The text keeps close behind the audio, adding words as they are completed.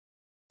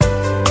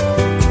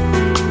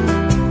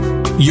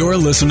You're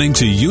listening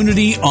to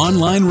Unity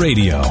Online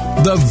Radio,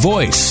 the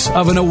voice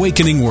of an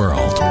awakening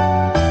world.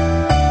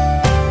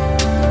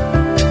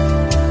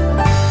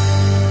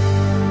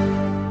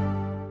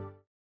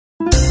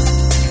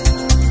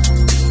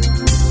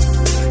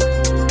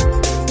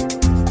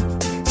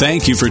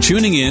 Thank you for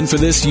tuning in for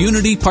this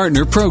Unity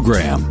Partner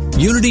Program.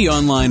 Unity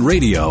Online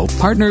Radio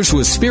partners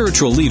with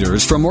spiritual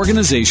leaders from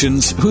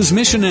organizations whose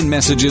mission and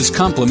messages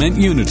complement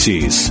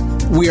Unity's.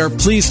 We are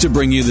pleased to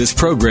bring you this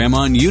program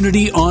on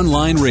Unity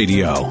Online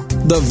Radio,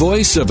 the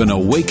voice of an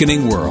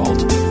awakening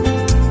world.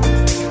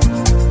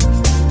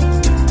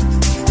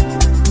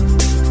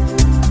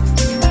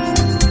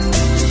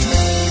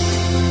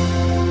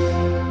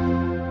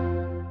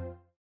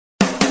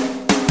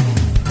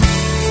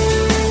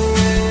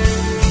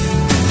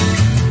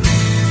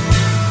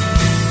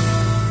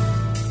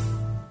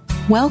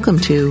 Welcome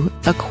to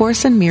A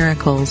Course in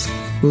Miracles,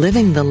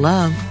 Living the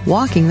Love,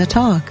 Walking the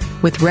Talk,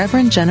 with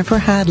Reverend Jennifer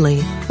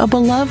Hadley, a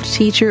beloved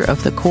teacher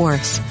of the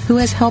Course who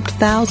has helped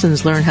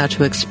thousands learn how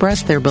to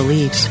express their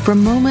beliefs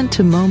from moment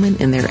to moment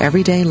in their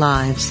everyday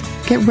lives.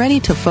 Get ready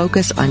to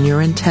focus on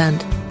your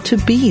intent to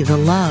be the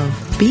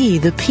love, be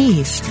the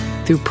peace,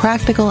 through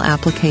practical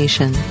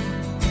application.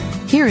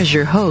 Here is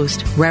your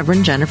host,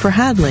 Reverend Jennifer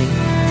Hadley.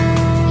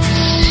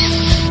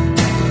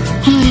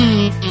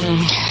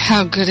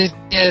 How good it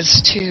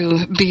is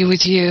to be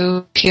with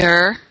you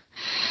here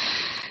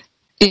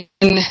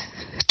in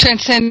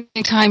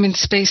transcending time and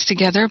space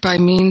together by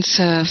means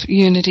of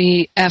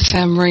Unity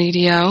FM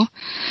radio.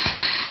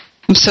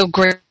 I'm so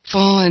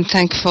grateful and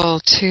thankful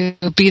to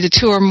be the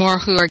two or more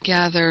who are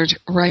gathered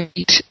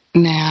right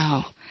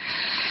now.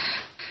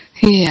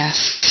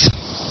 Yes.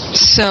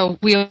 So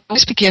we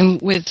always begin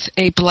with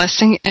a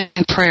blessing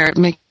and prayer. It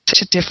makes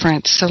such a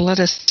difference. So let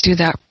us do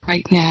that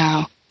right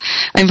now.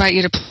 I invite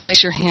you to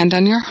place your hand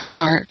on your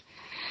heart.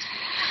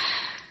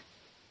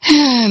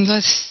 And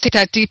let's take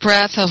that deep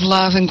breath of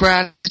love and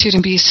gratitude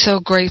and be so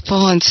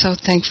grateful and so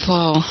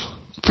thankful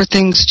for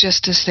things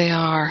just as they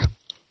are.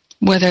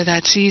 Whether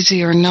that's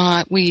easy or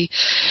not, we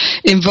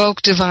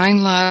invoke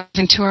divine love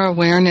into our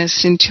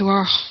awareness, into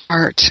our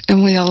heart,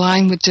 and we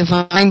align with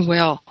divine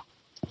will,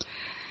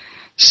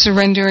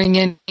 surrendering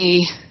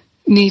any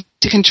need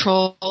to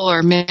control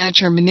or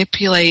manage or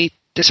manipulate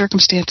the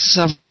circumstances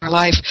of our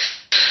life.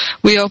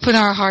 We open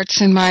our hearts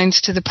and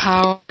minds to the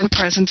power and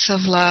presence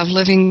of love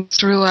living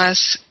through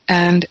us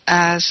and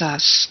as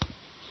us.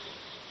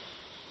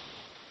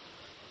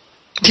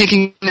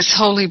 Taking this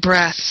holy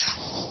breath,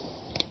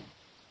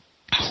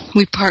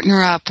 we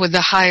partner up with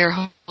the higher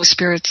Holy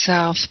Spirit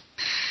self,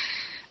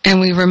 and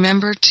we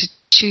remember to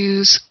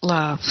choose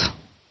love.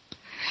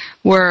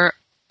 We're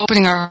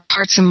opening our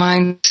hearts and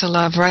minds to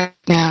love right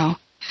now.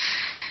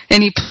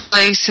 Any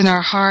place in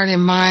our heart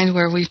and mind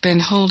where we've been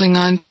holding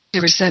on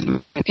to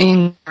resentment,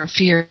 anger,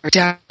 fear,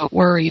 doubt,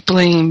 worry,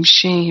 blame,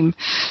 shame,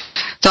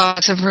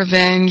 thoughts of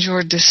revenge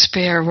or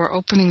despair, we're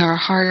opening our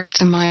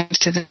hearts and minds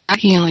to that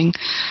healing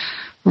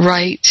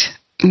right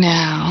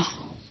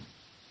now.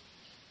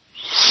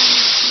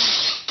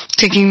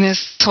 Taking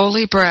this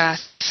holy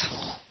breath,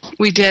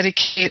 we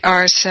dedicate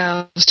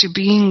ourselves to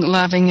being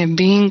loving and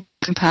being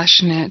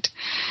compassionate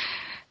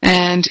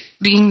and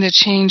being the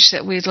change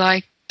that we'd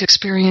like to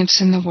experience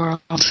in the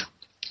world.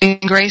 In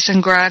grace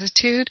and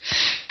gratitude,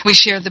 we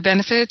share the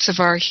benefits of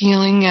our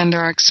healing and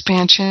our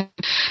expansion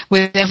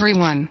with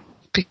everyone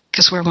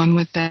because we're one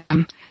with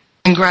them.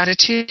 In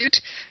gratitude,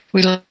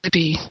 we let it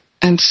be,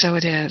 and so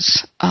it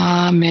is.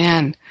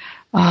 Amen.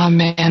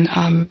 Amen.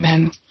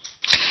 Amen.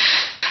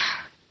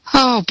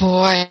 Oh,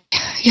 boy.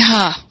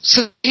 Yeah.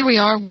 So here we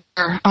are.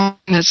 We're on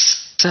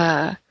this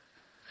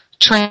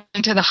train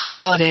to the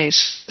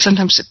holidays.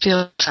 Sometimes it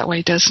feels that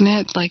way, doesn't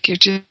it? Like you're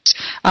just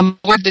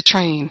aboard the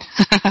train.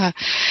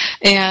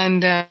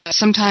 And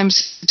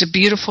sometimes it's a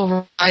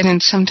beautiful ride,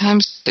 and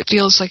sometimes it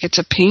feels like it's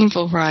a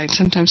painful ride.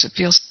 Sometimes it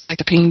feels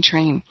like a pain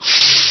train.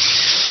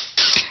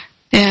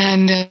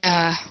 And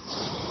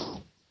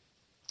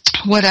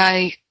what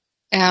I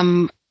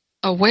am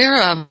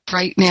aware of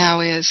right now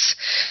is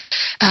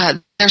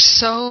there's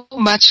so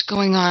much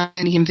going on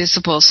in the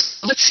invisible.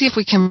 So let's see if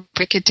we can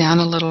break it down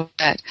a little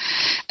bit.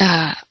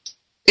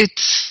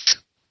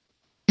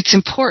 It's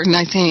important,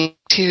 I think,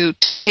 to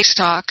take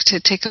stock, to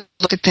take a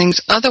look at things.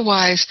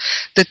 Otherwise,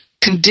 the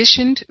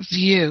conditioned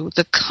view,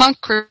 the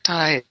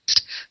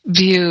concretized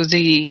view,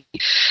 the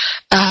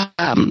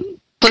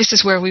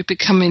places where we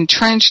become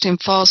entrenched in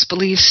false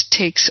beliefs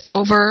takes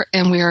over,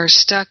 and we are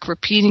stuck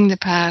repeating the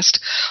past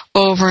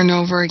over and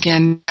over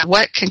again.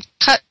 What can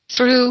cut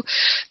through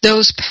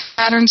those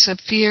patterns of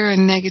fear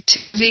and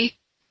negativity?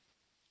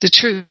 The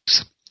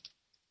truth.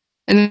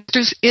 And the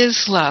truth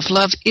is love.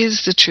 Love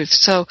is the truth.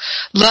 So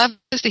love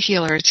is the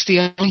healer. It's the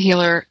only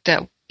healer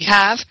that we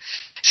have.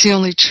 It's the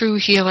only true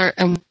healer,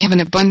 and we have an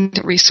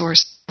abundant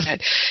resource of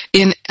it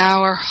in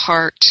our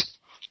heart.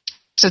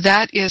 So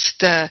that is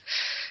the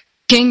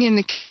King in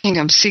the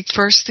kingdom. Seek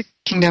first the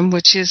kingdom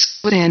which is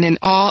within, and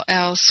all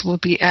else will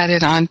be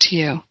added on to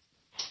you.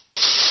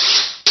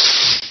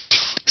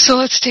 So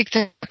let's take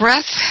that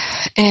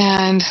breath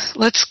and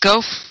let's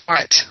go for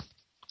it.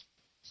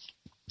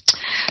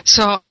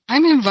 So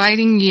I'm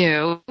inviting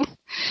you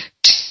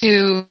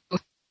to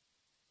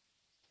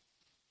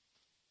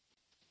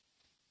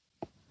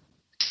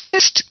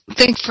just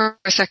think for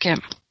a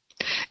second.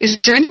 Is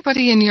there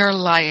anybody in your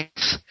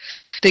life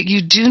that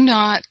you do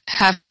not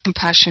have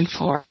compassion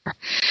for?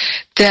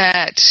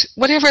 That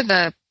whatever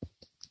the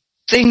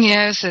thing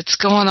is that's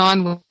going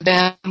on with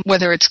them,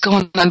 whether it's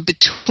going on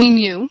between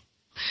you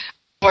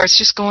or it's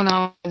just going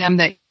on with them,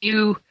 that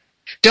you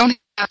don't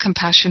have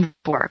compassion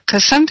for?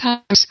 Because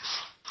sometimes,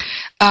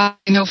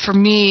 for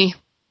me,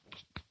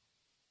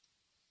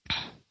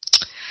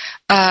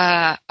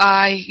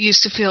 I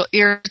used to feel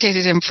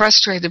irritated and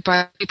frustrated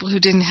by people who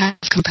didn't have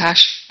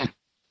compassion.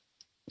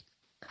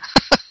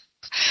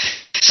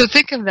 So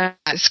think of that.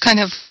 It's kind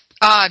of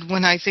odd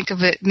when I think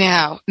of it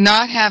now,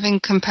 not having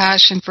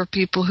compassion for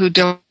people who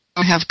don't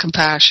have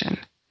compassion.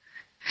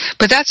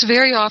 But that's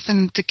very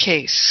often the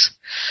case.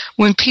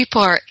 When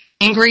people are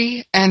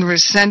angry and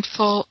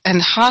resentful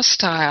and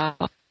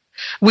hostile,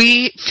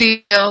 we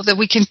feel that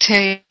we can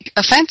take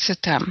offense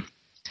at them.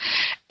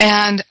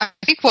 And I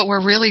think what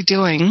we're really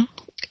doing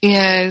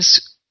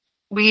is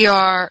we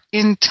are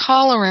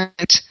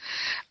intolerant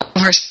of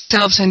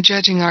ourselves and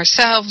judging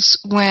ourselves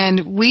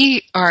when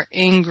we are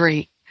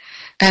angry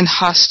and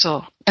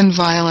hostile and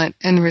violent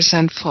and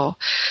resentful.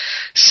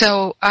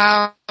 So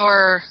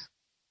our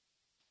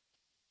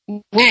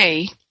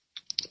way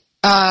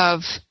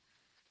of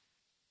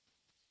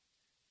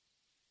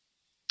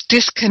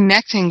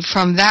disconnecting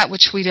from that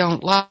which we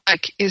don't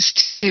like is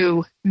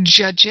to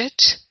judge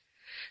it,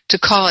 to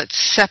call it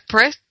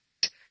separate,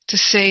 to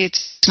say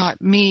it's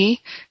not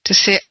me, to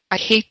say I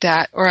hate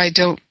that or I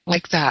don't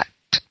like that.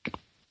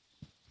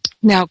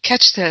 Now,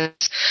 catch this.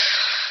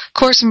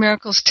 Course in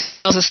Miracles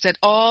tells us that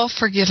all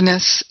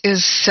forgiveness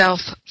is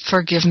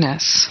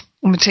self-forgiveness.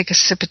 I'm going to take a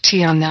sip of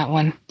tea on that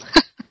one.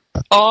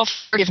 All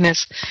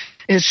forgiveness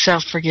is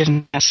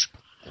self-forgiveness.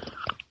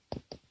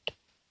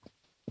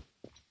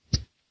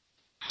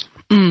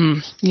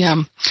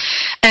 Yeah.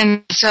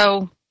 And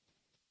so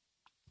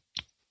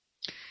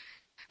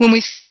when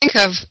we think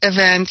of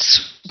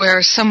events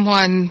where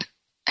someone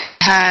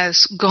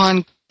has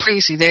gone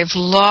crazy, they've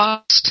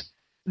lost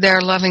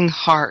their loving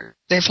heart,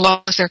 they've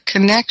lost their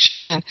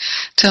connection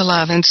to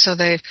love, and so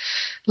they've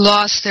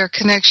lost their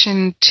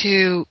connection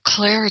to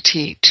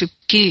clarity, to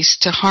peace,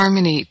 to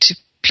harmony, to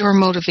pure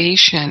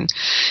motivation,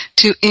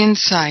 to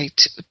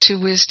insight, to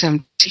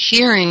wisdom, to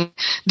hearing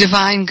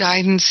divine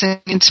guidance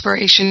and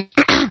inspiration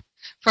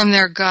from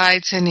their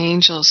guides and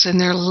angels, and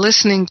they're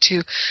listening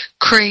to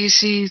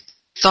crazy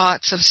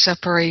thoughts of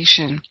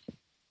separation.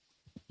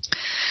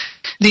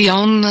 The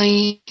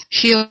only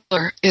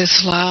healer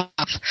is love.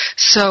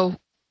 So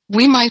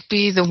we might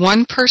be the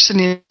one person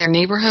in their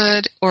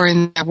neighborhood or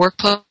in their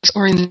workplace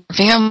or in their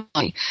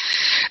family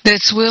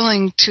that's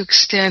willing to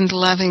extend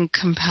loving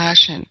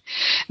compassion.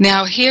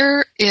 Now,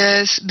 here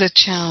is the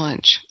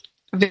challenge.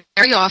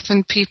 Very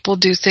often people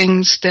do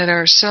things that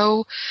are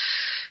so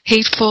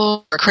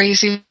hateful or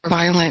crazy or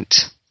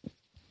violent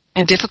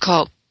and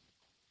difficult.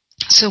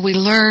 So we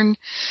learn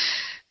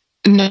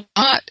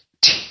not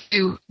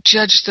to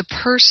judge the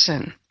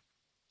person,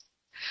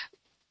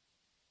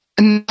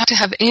 not to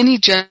have any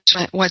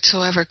judgment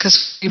whatsoever,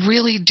 because we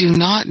really do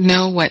not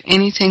know what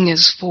anything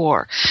is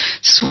for.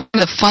 It's one of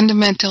the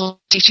fundamental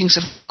teachings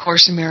of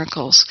Course in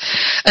Miracles.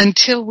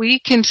 Until we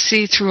can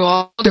see through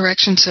all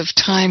directions of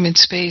time and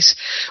space,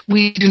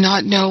 we do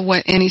not know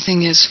what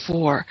anything is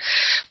for.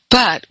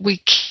 But we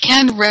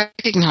can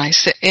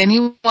recognize that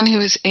anyone who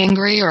is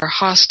angry or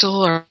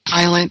hostile or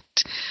violent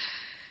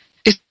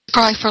is a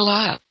cry for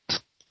love.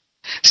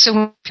 So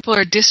when people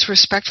are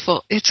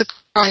disrespectful, it's a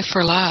cry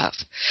for love.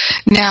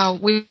 Now,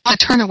 we want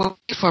to turn away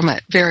from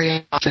it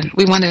very often.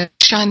 We want to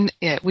shun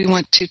it. We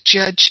want to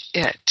judge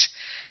it.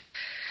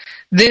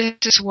 This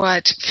is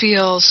what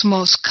feels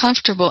most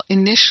comfortable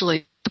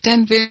initially. But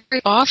then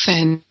very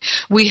often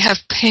we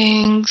have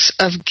pangs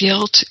of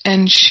guilt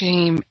and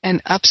shame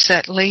and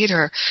upset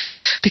later,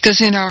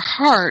 because in our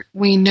heart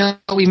we know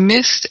we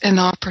missed an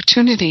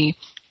opportunity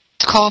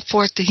to call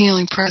forth the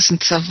healing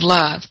presence of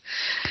love.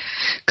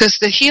 Because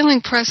the healing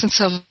presence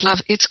of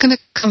love, it's going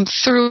to come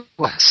through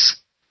us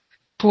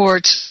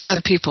towards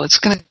other people. It's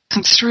going to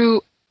come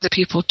through the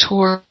people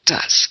towards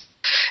us.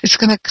 It's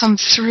going to come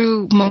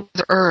through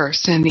Mother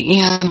Earth and the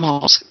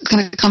animals. It's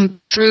going to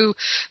come through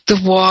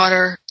the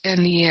water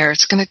and the air.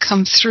 It's going to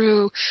come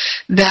through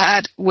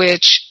that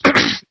which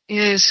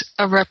is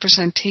a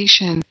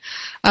representation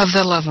of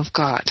the love of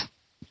God.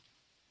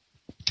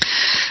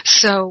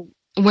 So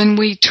when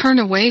we turn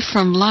away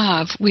from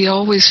love, we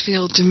always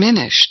feel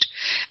diminished.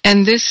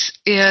 And this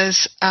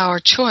is our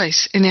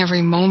choice in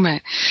every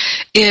moment,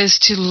 is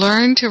to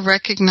learn to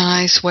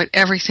recognize what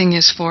everything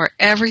is for.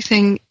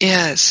 Everything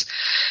is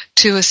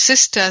to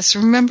assist us,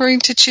 remembering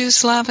to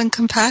choose love and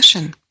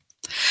compassion.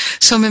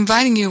 So I'm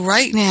inviting you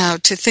right now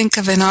to think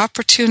of an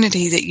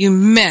opportunity that you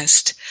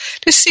missed.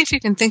 Just see if you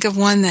can think of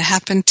one that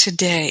happened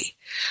today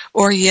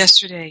or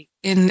yesterday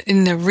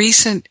in the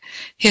recent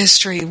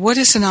history, what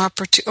is an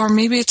opportunity, or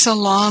maybe it's a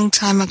long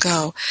time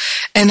ago,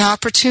 an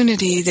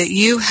opportunity that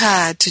you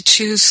had to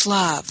choose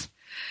love,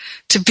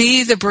 to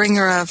be the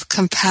bringer of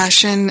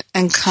compassion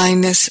and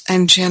kindness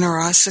and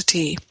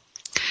generosity.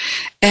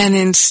 And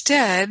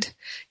instead,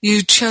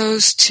 you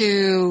chose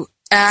to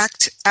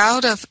act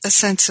out of a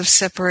sense of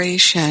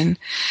separation,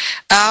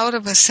 out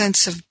of a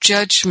sense of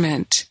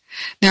judgment.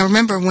 Now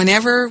remember,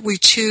 whenever we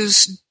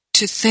choose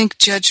to think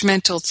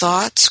judgmental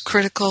thoughts,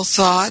 critical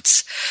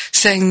thoughts,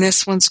 saying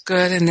this one's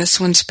good and this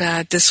one's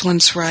bad, this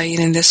one's right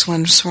and this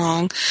one's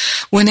wrong,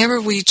 whenever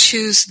we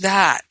choose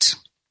that,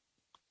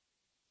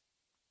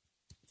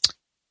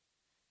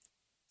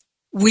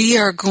 we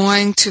are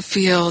going to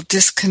feel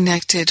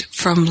disconnected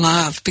from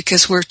love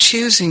because we're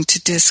choosing to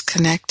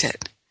disconnect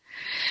it.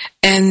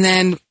 And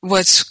then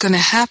what's going to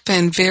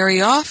happen very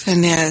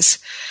often is,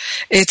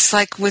 it's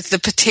like with the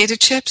potato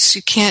chips,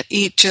 you can't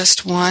eat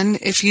just one.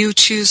 If you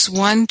choose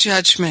one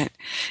judgment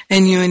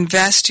and you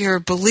invest your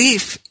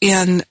belief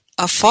in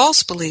a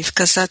false belief,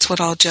 because that's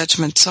what all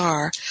judgments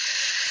are,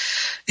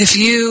 if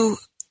you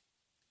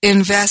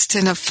invest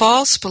in a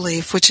false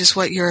belief, which is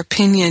what your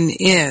opinion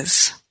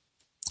is,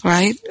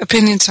 right?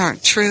 Opinions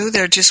aren't true,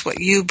 they're just what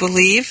you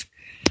believe.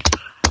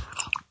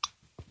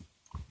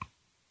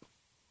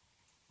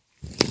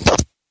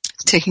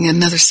 Taking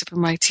another sip of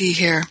my tea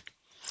here.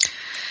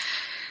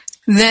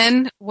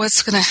 Then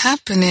what's going to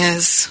happen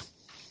is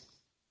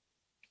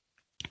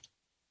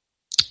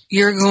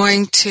you're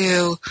going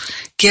to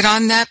get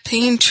on that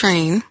pain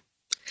train.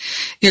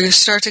 You're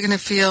going to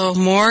feel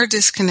more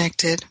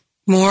disconnected,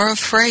 more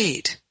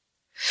afraid,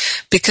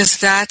 because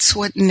that's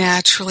what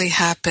naturally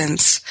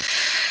happens.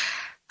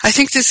 I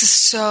think this is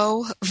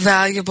so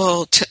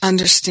valuable to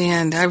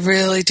understand. I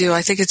really do.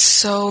 I think it's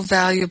so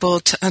valuable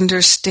to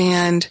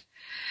understand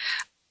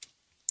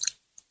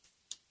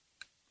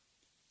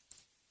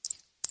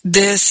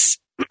this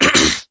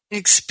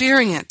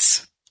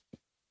experience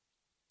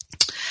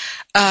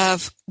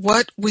of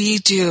what we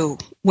do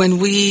when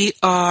we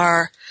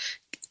are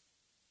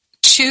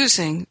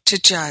choosing to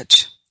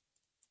judge.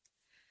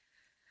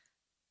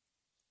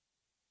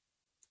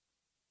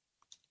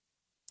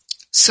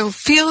 So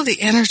feel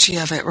the energy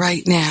of it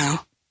right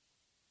now.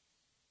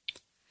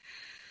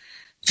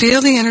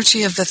 Feel the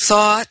energy of the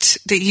thought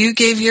that you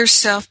gave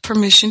yourself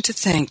permission to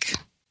think.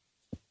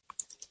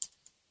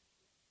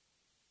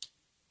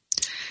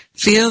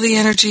 Feel the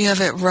energy of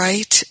it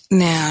right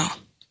now.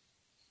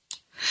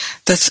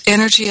 The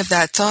energy of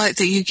that thought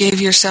that you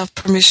gave yourself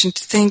permission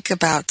to think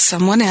about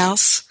someone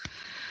else.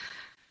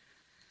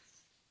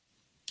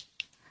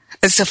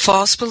 It's a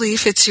false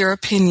belief. It's your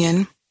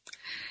opinion.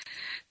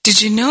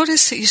 Did you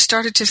notice that you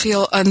started to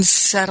feel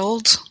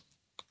unsettled?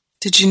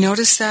 Did you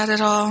notice that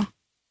at all?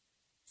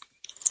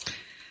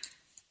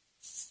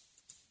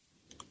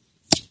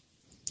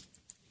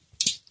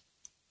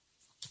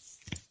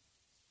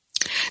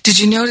 Did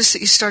you notice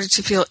that you started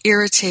to feel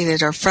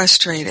irritated or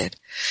frustrated?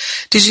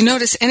 Did you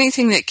notice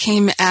anything that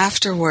came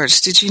afterwards?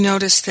 Did you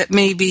notice that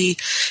maybe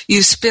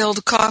you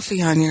spilled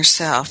coffee on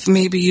yourself?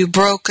 Maybe you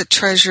broke a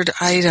treasured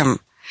item?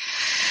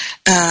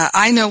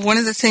 I know one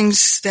of the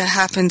things that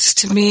happens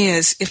to me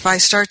is if I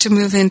start to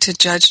move into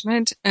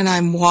judgment and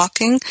I'm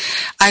walking,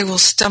 I will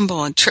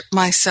stumble and trip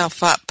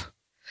myself up.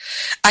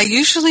 I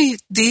usually,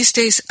 these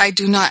days, I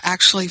do not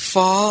actually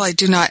fall. I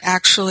do not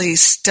actually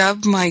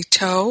stub my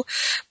toe,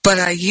 but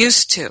I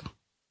used to.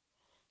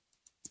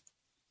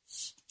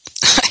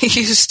 I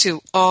used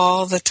to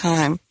all the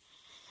time.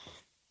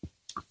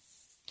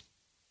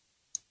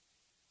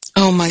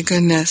 Oh my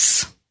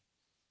goodness.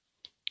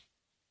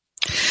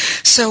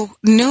 So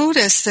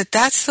notice that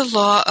that's the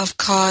law of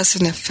cause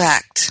and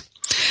effect.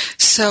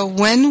 So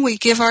when we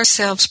give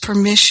ourselves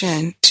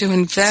permission to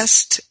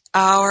invest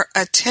our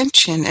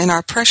attention and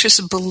our precious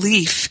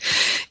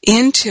belief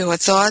into a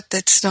thought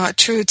that's not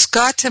true, it's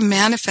got to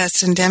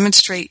manifest and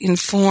demonstrate in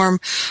form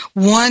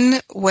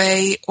one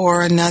way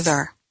or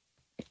another.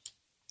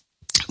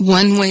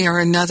 One way or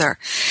another.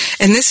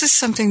 And this is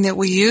something that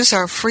we use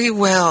our free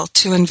will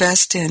to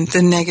invest in,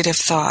 the negative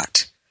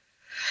thought.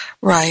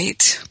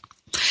 Right?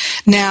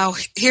 Now,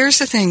 here's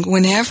the thing.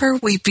 Whenever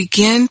we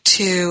begin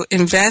to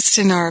invest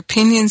in our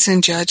opinions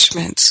and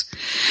judgments,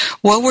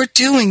 what we're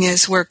doing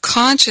is we're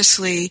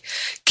consciously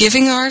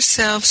giving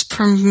ourselves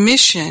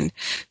permission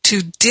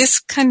to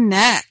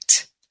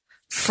disconnect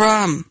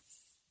from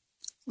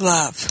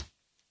love.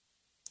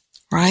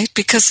 Right?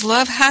 Because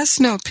love has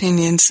no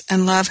opinions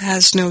and love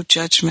has no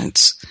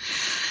judgments.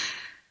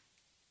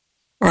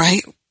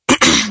 Right?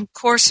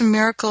 Course in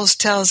Miracles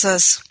tells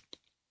us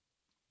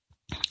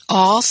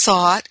all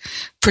thought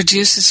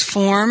produces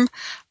form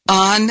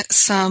on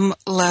some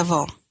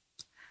level.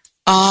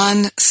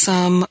 On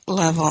some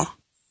level.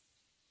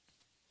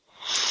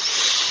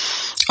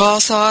 All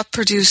thought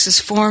produces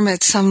form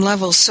at some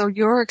level. So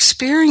your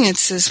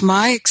experiences,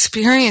 my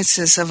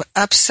experiences of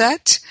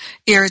upset,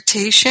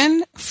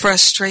 irritation,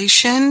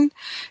 frustration,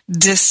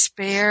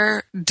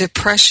 despair,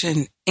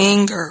 depression,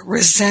 anger,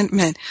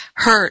 resentment,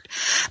 hurt.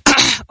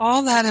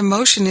 All that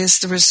emotion is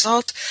the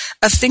result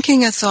of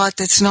thinking a thought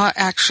that's not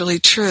actually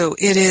true.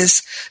 It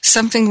is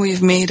something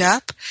we've made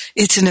up.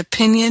 It's an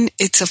opinion.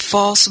 It's a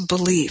false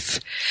belief.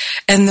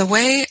 And the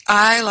way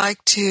I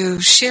like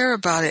to share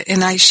about it,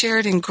 and I share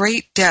it in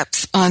great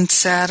depth on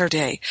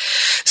Saturday.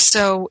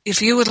 So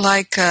if you would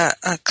like a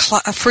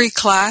free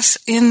class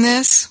in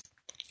this,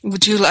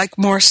 would you like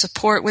more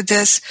support with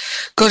this,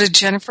 go to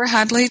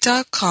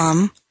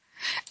jenniferhadley.com,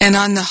 and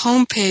on the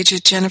homepage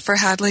at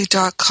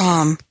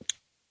jenniferhadley.com,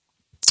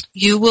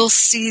 you will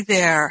see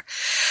there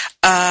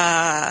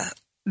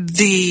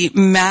the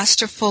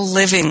Masterful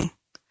Living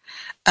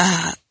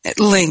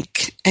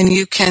link, and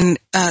you can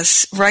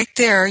right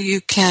there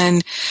you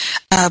can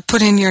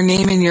put in your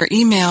name and your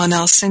email, and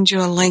I'll send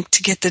you a link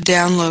to get the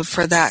download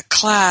for that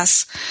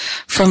class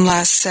from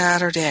last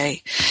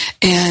Saturday.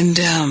 And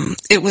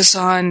it was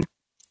on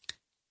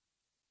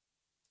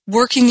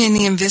working in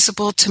the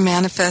invisible to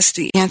manifest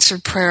the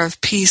answered prayer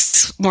of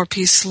peace, more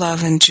peace,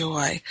 love, and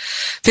joy.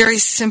 Very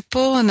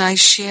simple, and I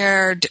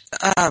shared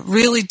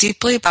really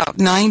deeply, about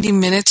 90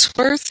 minutes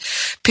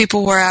worth.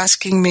 People were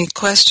asking me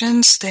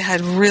questions. They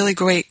had really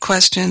great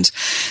questions.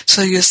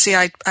 So you'll see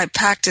I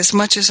packed as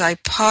much as I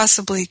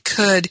possibly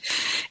could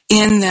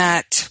in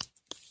that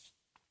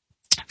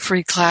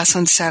free class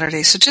on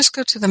Saturday. So just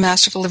go to the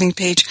Masterful Living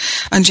page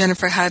on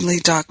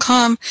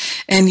jenniferhadley.com,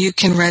 and you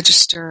can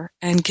register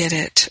and get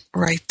it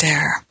right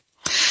there.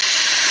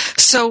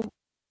 So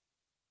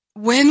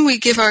when we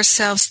give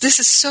ourselves, this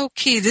is so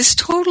key. This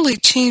totally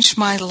changed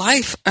my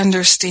life,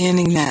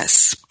 understanding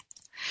this.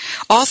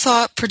 All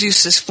thought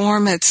produces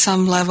form at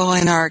some level,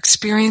 and our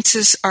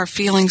experiences, our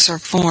feelings are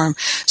form.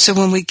 So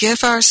when we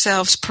give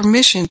ourselves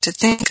permission to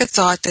think a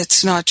thought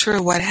that's not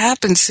true, what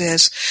happens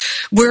is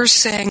we're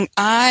saying,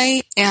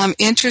 I am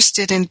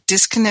interested in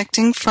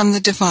disconnecting from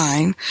the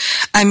divine.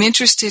 I'm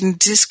interested in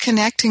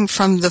disconnecting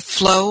from the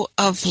flow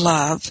of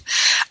love.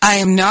 I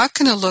am not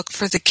going to look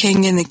for the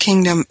king in the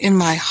kingdom in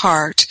my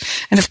heart.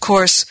 And of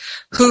course,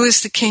 who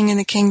is the king in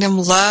the kingdom?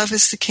 Love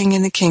is the king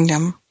in the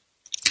kingdom.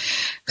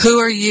 Who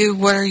are you?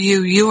 What are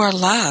you? You are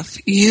love.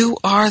 You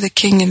are the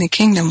king in the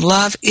kingdom.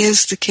 Love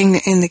is the king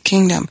in the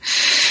kingdom.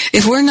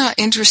 If we're not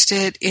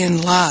interested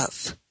in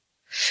love,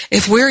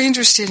 if we're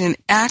interested in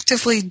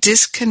actively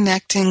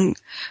disconnecting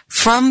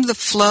from the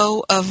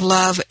flow of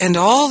love and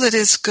all that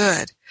is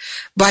good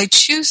by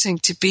choosing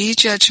to be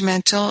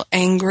judgmental,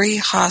 angry,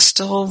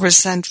 hostile,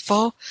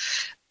 resentful,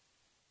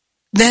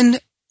 then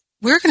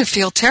we're going to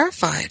feel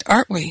terrified,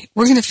 aren't we?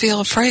 We're going to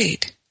feel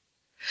afraid.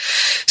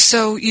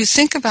 So you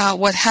think about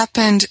what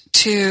happened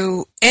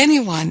to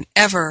anyone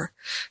ever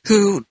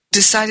who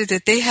decided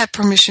that they had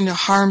permission to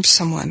harm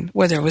someone,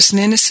 whether it was an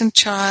innocent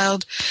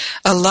child,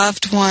 a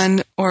loved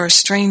one, or a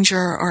stranger,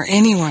 or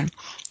anyone.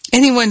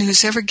 Anyone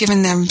who's ever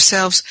given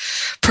themselves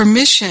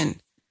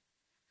permission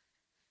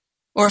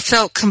or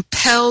felt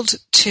compelled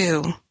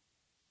to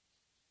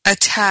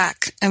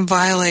attack and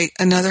violate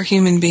another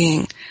human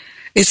being.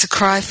 It's a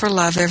cry for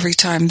love every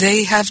time.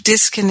 They have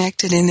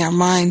disconnected in their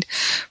mind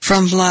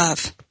from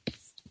love.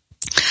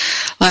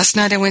 Last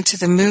night I went to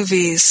the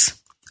movies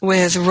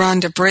with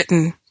Rhonda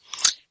Britton.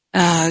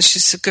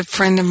 She's a good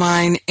friend of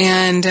mine,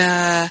 and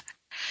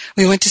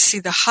we went to see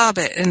The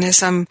Hobbit. And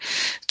as I'm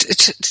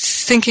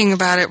thinking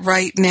about it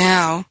right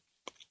now,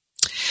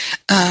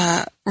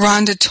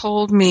 Rhonda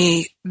told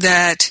me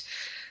that,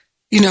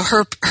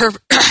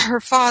 her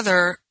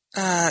father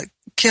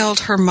killed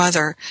her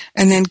mother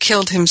and then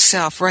killed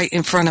himself right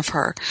in front of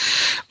her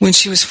when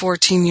she was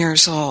 14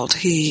 years old.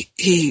 He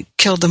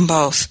killed them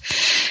both,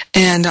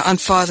 and on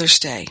Father's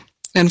Day.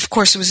 And of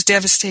course it was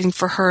devastating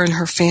for her and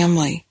her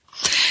family.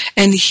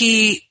 And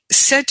he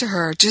said to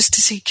her, just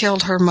as he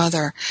killed her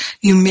mother,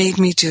 you made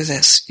me do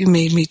this. You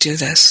made me do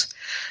this.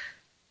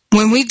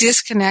 When we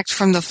disconnect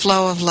from the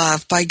flow of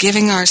love by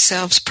giving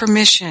ourselves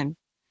permission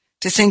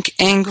to think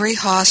angry,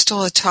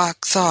 hostile,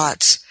 attack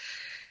thoughts,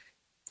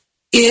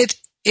 it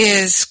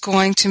is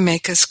going to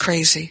make us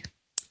crazy.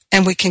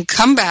 And we can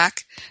come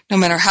back, no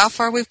matter how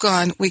far we've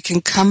gone, we can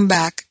come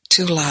back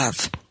to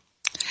love.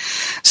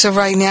 So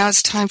right now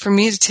it's time for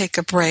me to take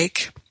a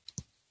break.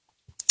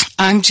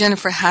 I'm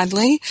Jennifer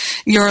Hadley.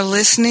 You're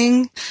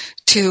listening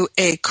to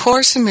A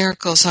Course in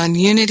Miracles on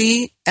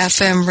Unity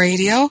FM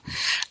radio.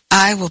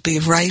 I will be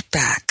right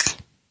back.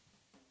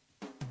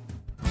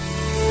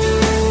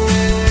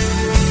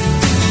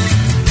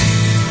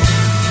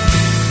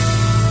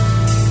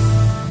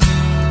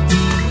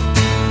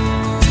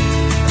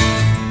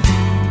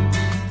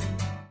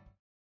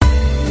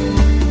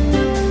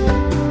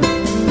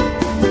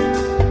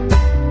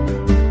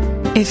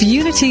 If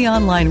Unity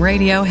Online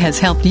Radio has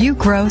helped you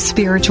grow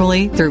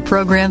spiritually through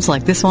programs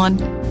like this one,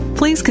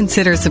 please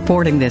consider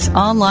supporting this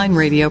online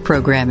radio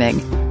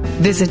programming.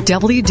 Visit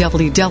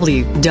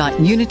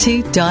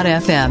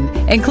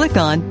www.unity.fm and click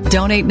on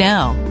Donate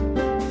Now.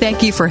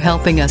 Thank you for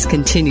helping us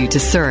continue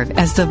to serve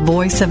as the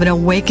voice of an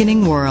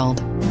awakening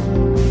world.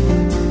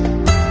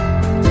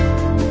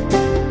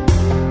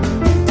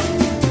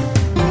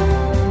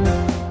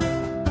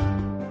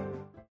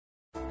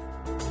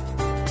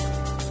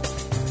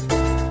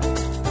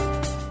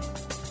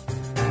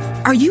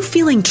 Are you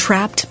feeling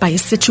trapped by a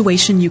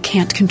situation you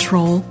can't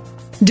control?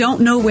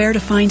 Don't know where to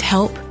find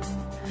help?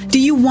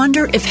 Do you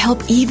wonder if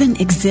help even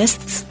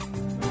exists?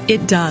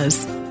 It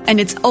does,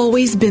 and it's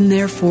always been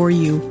there for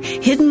you,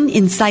 hidden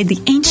inside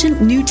the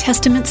ancient New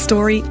Testament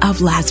story of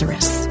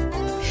Lazarus.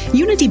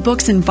 Unity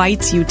Books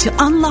invites you to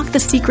unlock the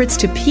secrets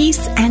to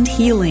peace and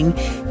healing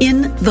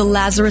in The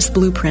Lazarus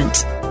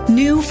Blueprint,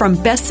 new from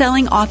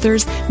best-selling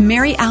authors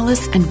Mary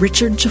Alice and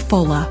Richard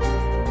Jaffola.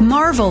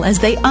 Marvel as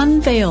they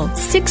unveil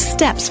 6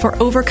 steps for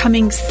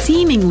overcoming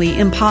seemingly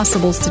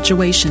impossible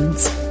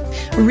situations.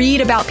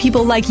 Read about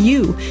people like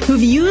you who've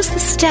used the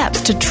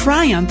steps to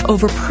triumph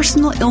over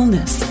personal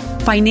illness,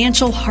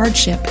 financial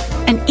hardship,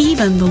 and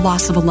even the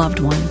loss of a loved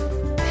one.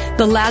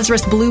 The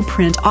Lazarus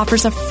Blueprint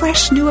offers a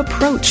fresh new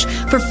approach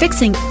for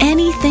fixing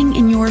anything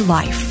in your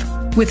life,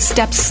 with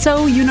steps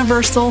so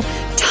universal,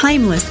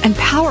 timeless, and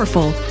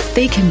powerful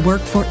they can work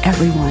for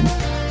everyone.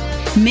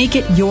 Make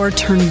it your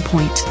turning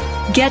point.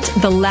 Get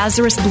the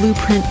Lazarus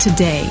Blueprint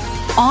today,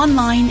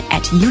 online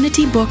at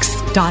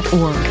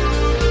unitybooks.org.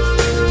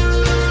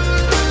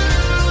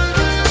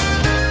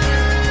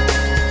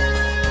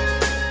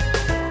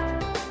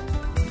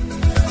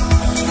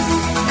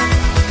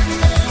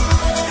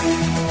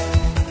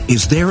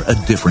 Is there a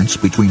difference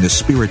between the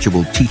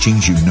spiritual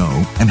teachings you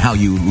know and how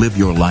you live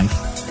your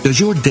life? Does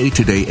your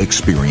day-to-day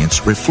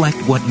experience reflect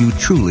what you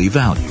truly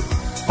value?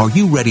 Are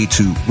you ready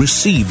to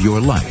receive your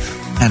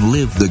life and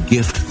live the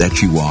gift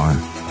that you are?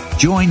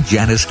 Join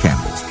Janice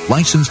Campbell,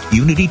 licensed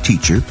Unity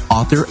teacher,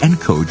 author, and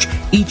coach,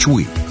 each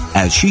week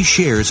as she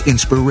shares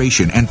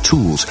inspiration and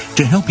tools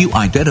to help you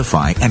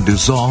identify and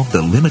dissolve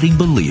the limiting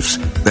beliefs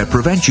that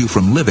prevent you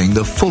from living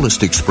the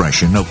fullest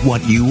expression of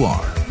what you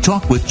are.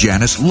 Talk with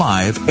Janice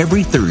live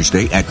every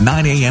Thursday at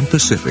 9 a.m.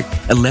 Pacific,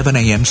 11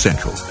 a.m.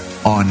 Central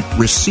on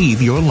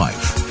Receive Your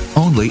Life,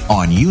 only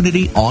on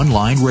Unity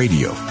Online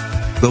Radio,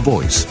 the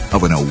voice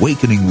of an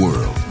awakening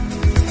world.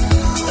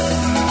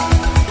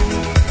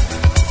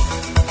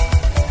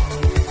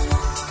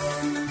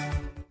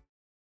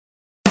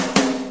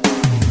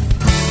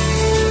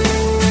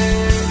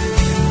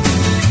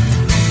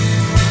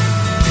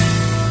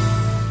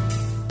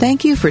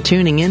 Thank you for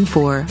tuning in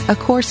for A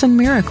Course in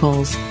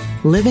Miracles,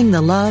 Living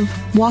the Love,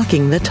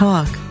 Walking the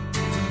Talk.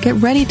 Get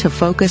ready to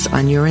focus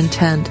on your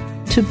intent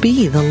to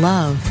be the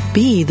love,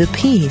 be the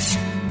peace,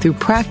 through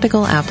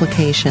practical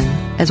application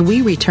as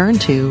we return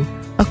to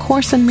A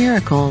Course in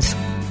Miracles,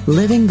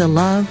 Living the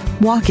Love,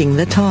 Walking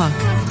the Talk.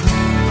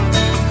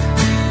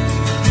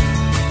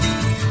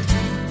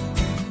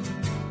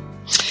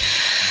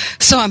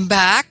 So I'm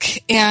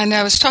back, and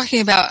I was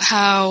talking about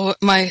how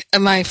I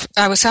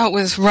was out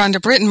with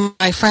Rhonda Britton,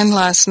 my friend,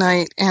 last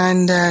night,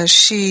 and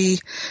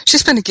she's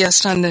been a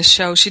guest on this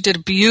show. She did a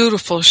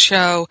beautiful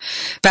show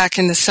back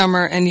in the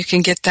summer, and you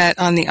can get that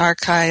on the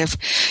archive.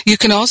 You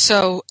can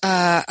also,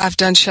 I've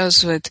done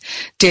shows with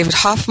David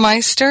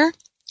Hoffmeister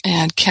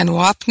and Ken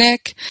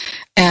Wapnick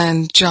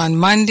and John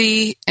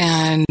Mundy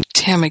and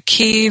Tammy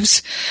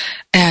Keeves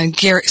and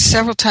Gary,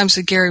 several times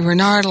with Gary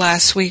Renard.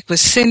 Last week with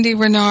Cindy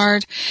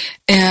Renard,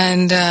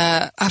 and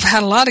I've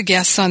had a lot of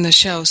guests on the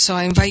show, so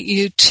I invite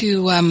you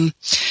to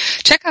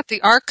check out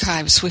the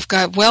archives. We've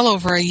got well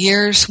over a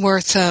year's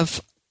worth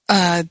of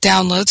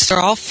downloads. They're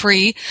all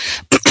free.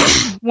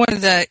 One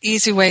of the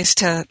easy ways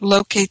to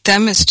locate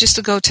them is just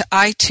to go to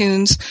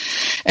iTunes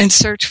and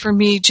search for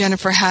me,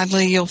 Jennifer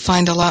Hadley. You'll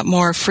find a lot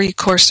more free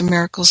Course in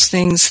Miracles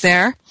things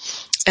there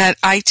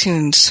at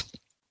iTunes.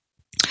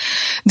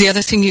 The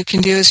other thing you can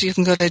do is you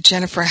can go to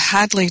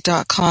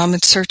jenniferhadley.com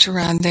and search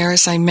around there.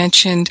 As I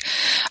mentioned,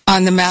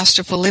 on the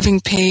Masterful Living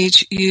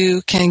page,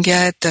 you can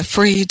get the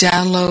free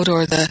download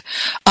or the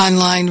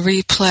online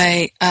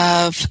replay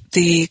of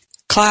the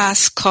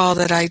class call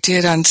that I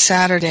did on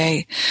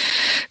Saturday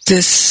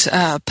this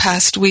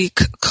past week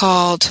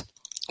called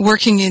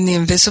Working in the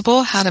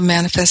Invisible, How to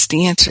Manifest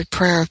the Answered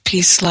Prayer of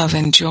Peace, Love,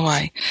 and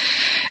Joy.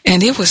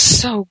 And it was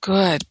so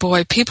good.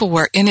 Boy, people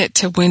were in it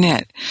to win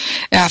it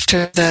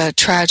after the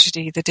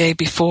tragedy the day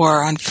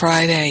before on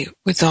Friday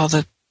with all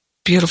the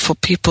beautiful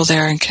people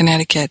there in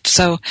Connecticut.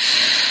 So,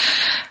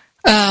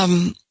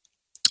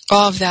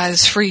 all of that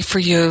is free for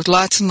you.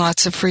 Lots and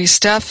lots of free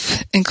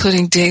stuff,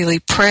 including daily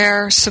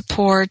prayer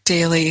support,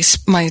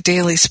 my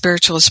daily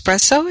spiritual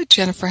espresso at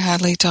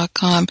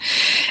jenniferhadley.com.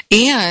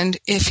 And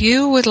if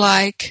you would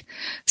like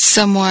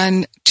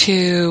someone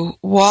to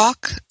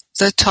walk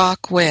the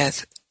talk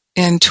with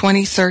in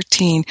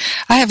 2013,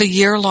 I have a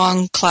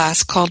year-long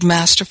class called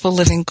Masterful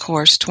Living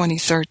Course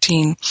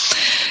 2013.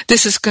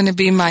 This is going to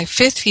be my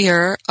 5th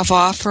year of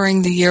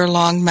offering the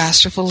year-long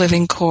Masterful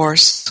Living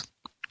Course.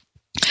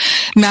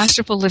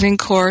 Masterful Living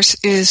Course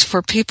is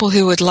for people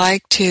who would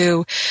like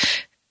to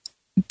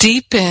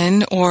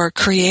deepen or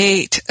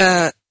create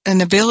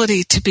an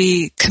ability to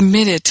be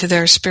committed to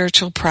their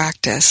spiritual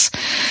practice.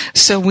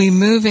 So we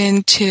move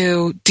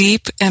into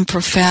deep and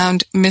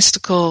profound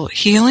mystical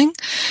healing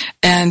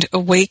and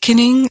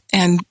awakening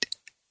and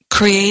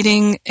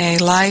creating a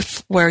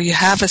life where you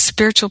have a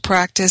spiritual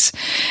practice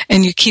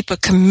and you keep a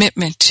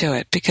commitment to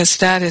it, because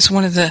that is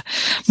one of the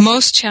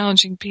most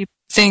challenging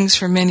things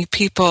for many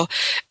people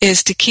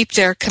is to keep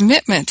their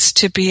commitments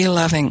to be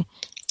loving.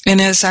 And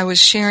as I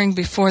was sharing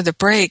before the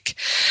break,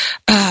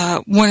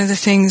 one of the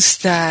things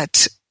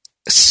that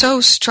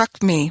so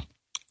struck me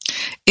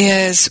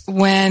is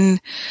when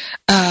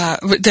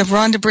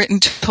Rhonda Britton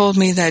told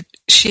me that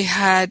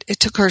it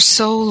took her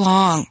so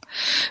long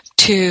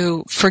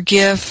to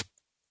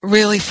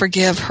really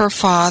forgive her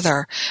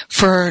father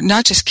for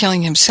not just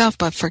killing himself,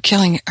 but for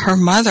killing her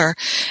mother,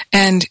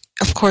 and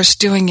of course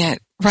doing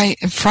it right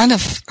in front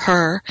of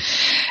her.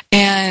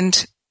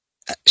 And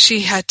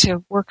she had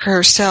to work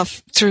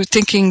herself through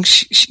thinking,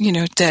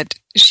 that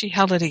she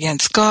held it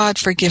against God,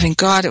 forgiving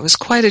God. It was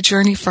quite a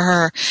journey for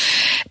her.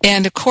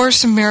 And A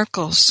Course in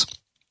Miracles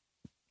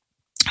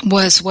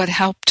was what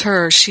helped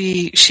her.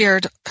 She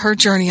shared her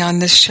journey on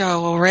this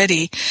show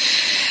already,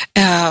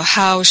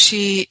 how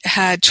she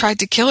had tried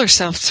to kill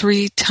herself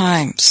 3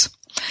 times.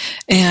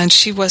 And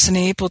she wasn't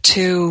able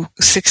to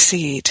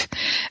succeed.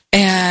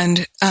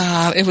 And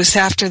it was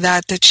after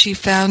that she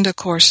found A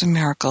Course in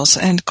Miracles.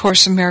 And A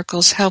Course in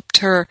Miracles helped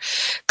her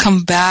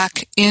come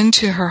back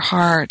into her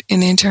heart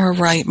and into her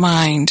right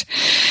mind.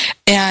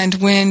 And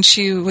when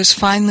she was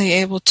finally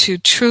able to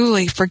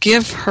truly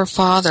forgive her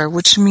father,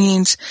 which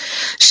means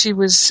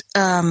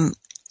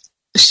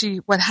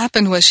what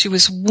happened was she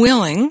was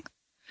willing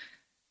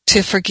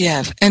to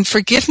forgive. And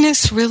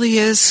forgiveness really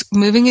is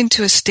moving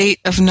into a state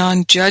of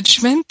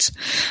non-judgment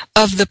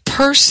of the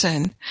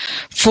person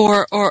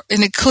and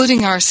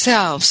including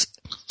ourselves.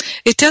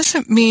 It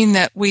doesn't mean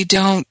that we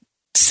don't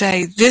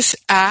say this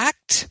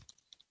act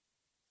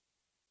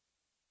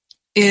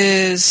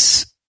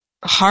is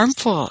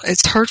harmful,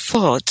 it's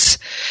hurtful,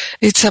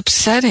 it's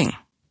upsetting.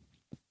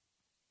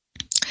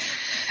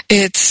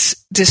 It's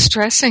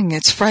distressing,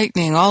 it's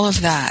frightening, all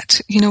of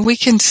that. We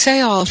can say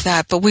all of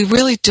that, but we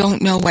really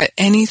don't know what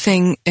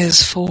anything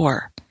is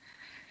for.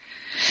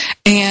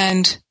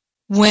 And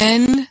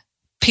when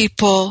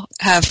people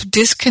have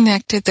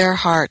disconnected their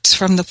hearts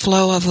from the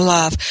flow of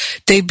love,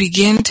 they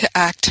begin to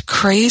act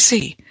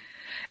crazy.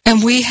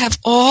 And we have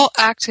all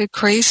acted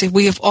crazy.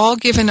 We have all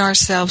given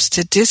ourselves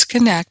to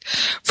disconnect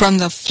from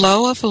the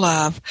flow of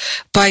love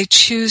by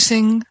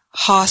choosing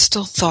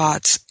hostile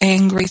thoughts,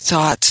 angry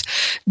thoughts,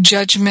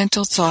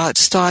 judgmental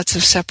thoughts, thoughts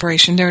of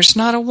separation. There's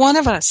not a one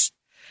of us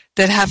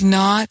that have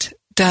not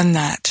done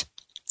that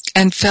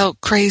and felt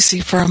crazy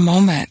for a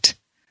moment.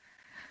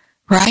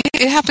 Right?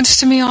 It happens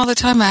to me all the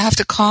time. I have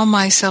to calm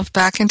myself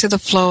back into the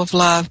flow of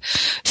love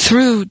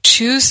through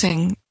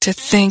choosing to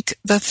think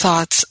the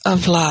thoughts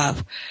of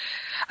love.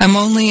 I'm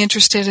only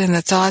interested in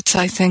the thoughts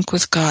I think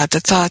with God,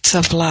 the thoughts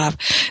of love.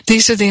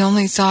 These are the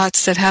only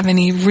thoughts that have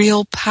any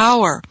real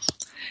power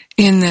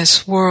in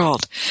this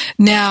world.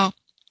 Now,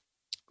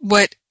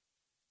 what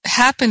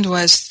happened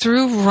was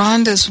through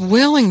Rhonda's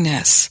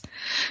willingness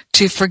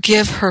to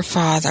forgive her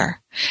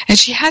father, and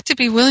she had to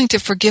be willing to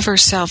forgive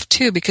herself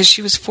too, because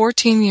she was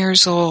 14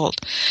 years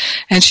old,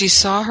 and she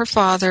saw her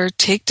father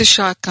take the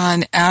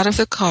shotgun out of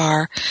the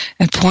car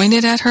and point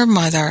it at her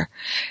mother,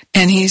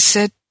 and he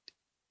said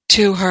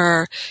to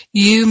her,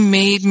 "You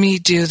made me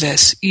do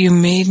this. You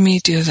made me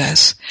do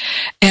this."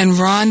 And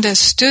Rhonda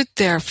stood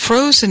there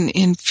frozen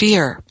in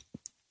fear.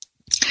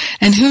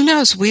 And who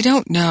knows, we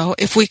don't know.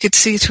 If we could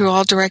see through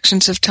all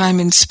directions of time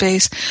and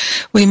space,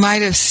 we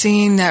might have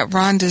seen that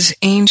Rhonda's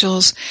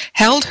angels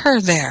held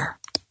her there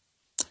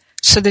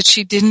so that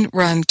she didn't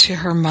run to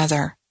her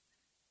mother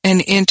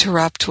and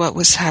interrupt what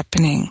was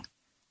happening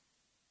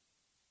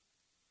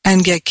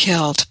and get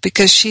killed,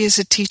 because she is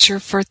a teacher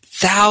for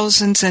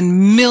thousands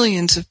and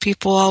millions of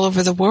people all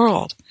over the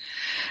world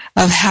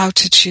of how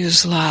to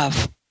choose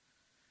love.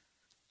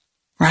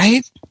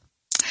 Right?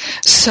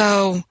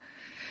 So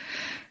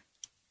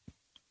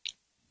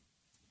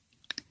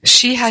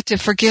she had to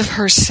forgive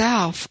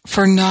herself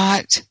for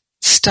not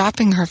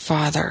stopping her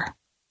father.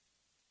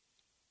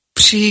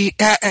 She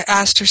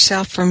asked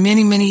herself for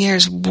many, many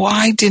years,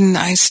 why didn't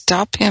I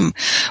stop him?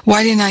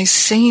 Why didn't I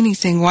say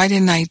anything? Why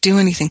didn't I do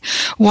anything?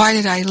 Why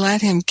did I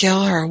let him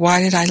kill her?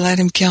 Why did I let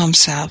him kill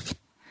himself?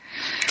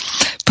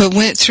 But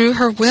went through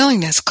her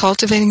willingness,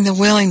 cultivating the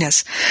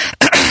willingness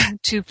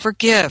to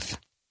forgive.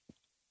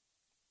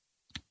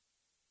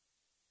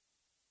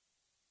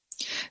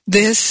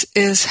 This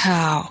is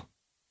how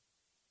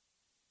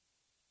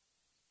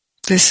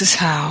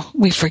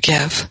we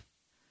forgive.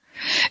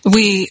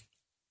 We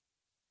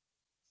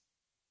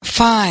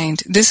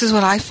find, this is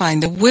what I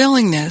find, the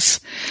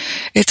willingness,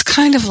 it's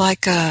kind of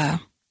like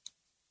a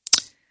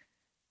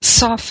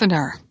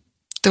softener.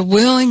 The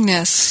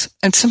willingness,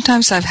 and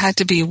sometimes I've had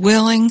to be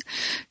willing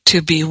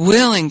to be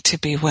willing to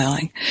be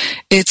willing.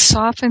 It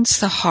softens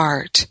the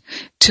heart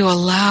to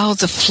allow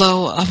the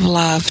flow of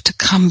love to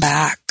come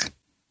back.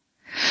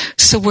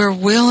 So we're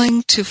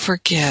willing to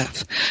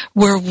forgive.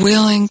 We're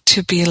willing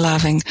to be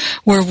loving.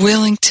 We're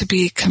willing to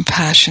be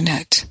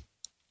compassionate.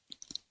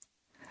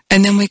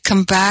 And then we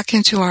come back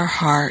into our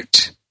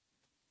heart.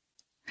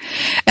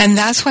 And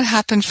that's what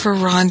happened for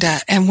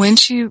Rhonda. And when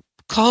she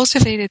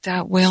cultivated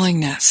that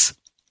willingness,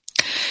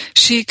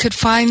 she could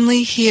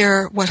finally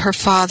hear what her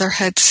father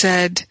had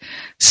said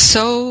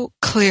so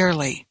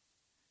clearly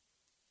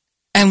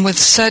and with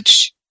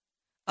such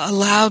a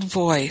loud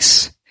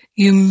voice.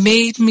 You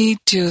made me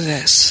do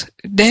this.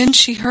 Then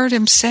she heard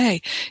him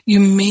say, you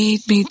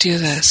made me do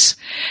this.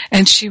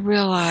 And she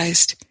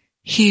realized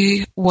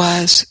he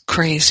was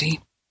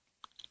crazy.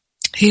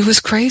 He was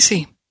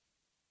crazy.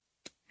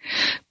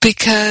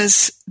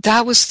 Because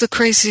that was the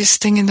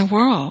craziest thing in the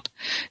world,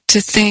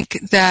 to think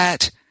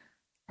that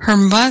her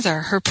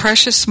mother, her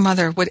precious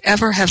mother, would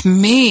ever have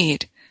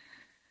made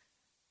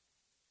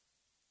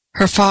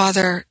her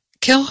father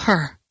kill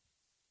her.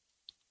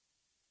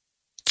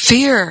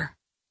 Fear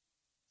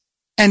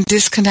and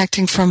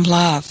disconnecting from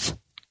love.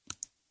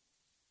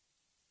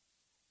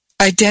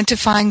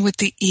 Identifying with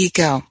the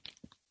ego.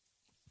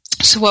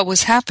 So what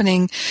was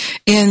happening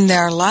in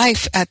their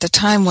life at the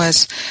time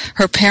was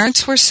her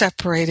parents were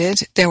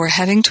separated, they were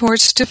heading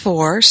towards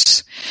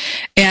divorce,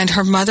 and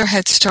her mother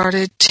had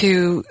started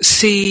to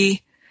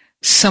see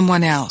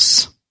someone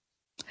else.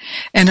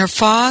 And her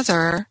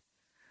father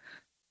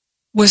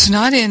was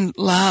not in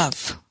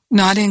love,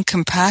 not in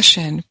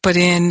compassion, but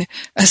in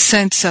a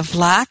sense of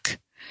lack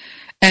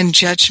and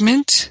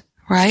judgment,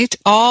 right?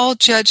 All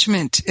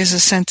judgment is a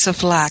sense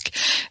of lack.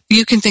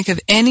 You can think of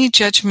any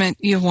judgment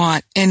you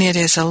want, and it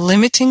is a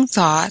limiting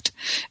thought.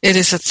 It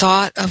is a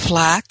thought of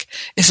lack,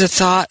 is a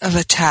thought of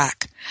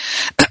attack.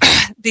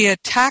 The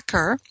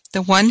attacker,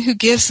 the one who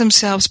gives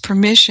themselves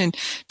permission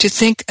to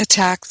think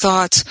attack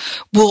thoughts,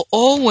 will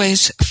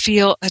always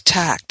feel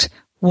attacked.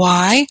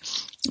 Why?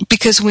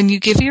 Because when you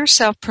give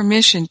yourself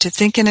permission to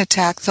think an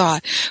attack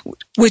thought,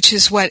 which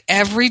is what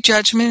every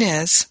judgment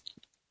is,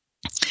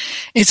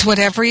 it's what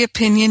every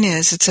opinion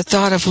is. It's a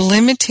thought of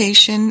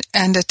limitation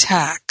and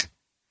attack.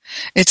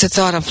 It's a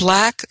thought of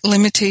lack,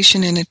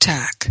 limitation, and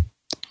attack.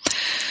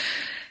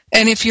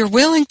 And if you're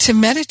willing to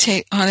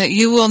meditate on it,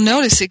 you will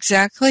notice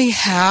exactly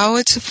how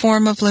it's a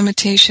form of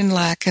limitation,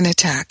 lack, and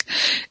attack.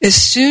 As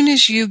soon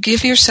as you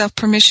give yourself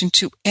permission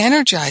to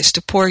energize,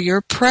 to pour your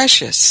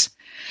precious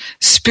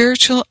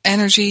spiritual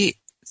energy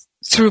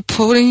through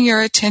putting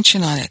your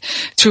attention on it,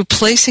 through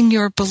placing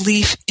your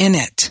belief in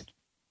it,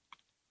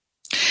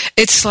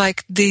 it's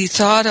like the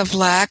thought of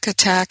lack,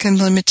 attack, and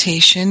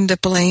limitation, the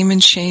blame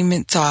and shame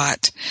and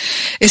thought.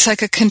 It's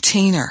like a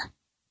container.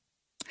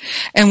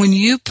 And when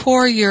you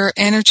pour your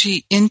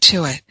energy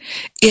into it,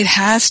 it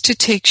has to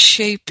take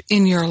shape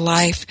in your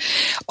life.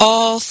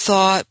 All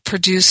thought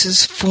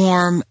produces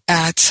form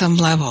at some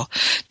level.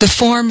 The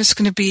form is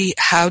going to be,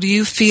 how do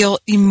you feel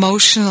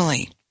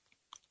emotionally?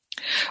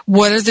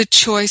 What are the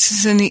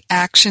choices and the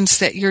actions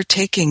that you're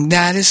taking?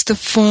 That is the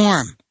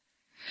form.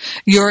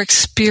 Your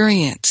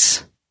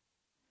experience,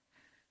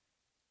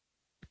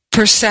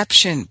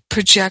 perception,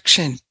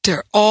 projection,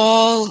 they're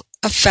all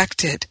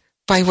affected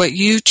by what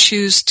you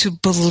choose to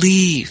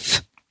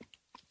believe.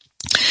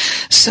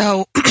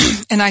 So,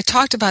 and I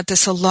talked about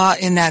this a lot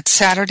in that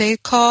Saturday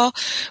call,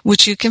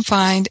 which you can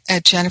find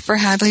at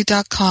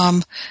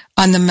jenniferhadley.com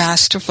on the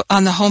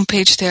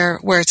homepage there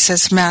where it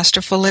says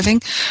Masterful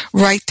Living.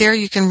 Right there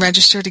you can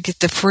register to get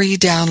the free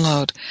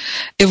download.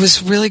 It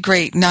was really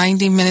great.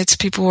 90 minutes.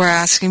 People were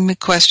asking me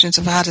questions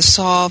of how to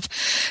solve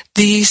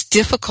these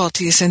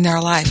difficulties in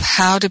their life,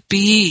 how to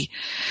be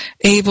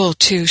able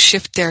to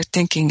shift their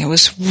thinking. It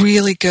was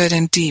really good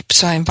and deep,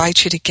 so I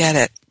invite you to get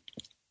it.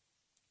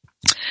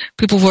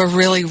 People were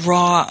really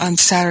raw on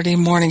Saturday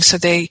morning, so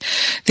they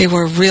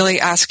were really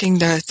asking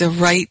the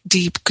right,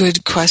 deep,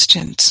 good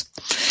questions.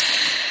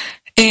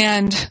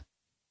 And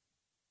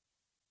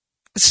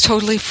it's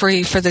totally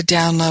free for the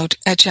download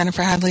at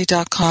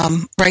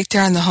jenniferhadley.com. Right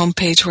there on the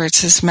homepage where it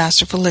says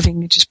Masterful Living,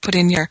 you just put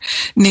in your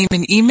name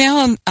and email,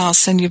 and I'll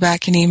send you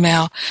back an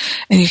email,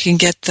 and you can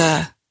get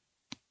the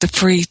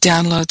free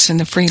downloads and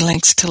the free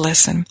links to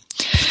listen.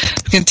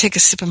 I'm going to take a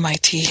sip of my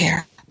tea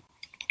here.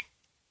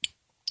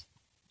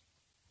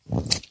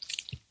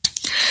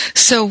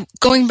 So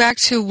going back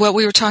to what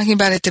we were talking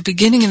about at the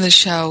beginning of the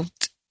show,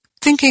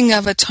 thinking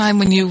of a time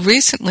when you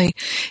recently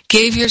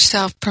gave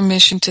yourself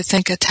permission to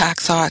think attack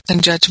thoughts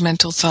and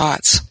judgmental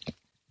thoughts.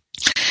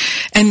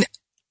 And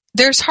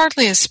there's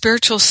hardly a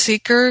spiritual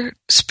seeker,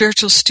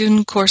 spiritual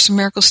student, Course in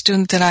Miracles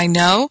student that I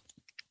know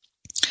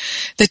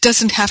that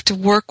doesn't have to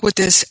work with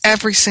this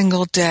every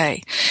single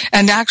day.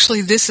 And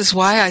actually, this is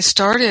why I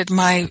started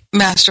my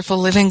Masterful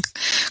Living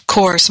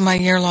course, my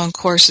year-long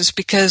course, is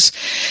because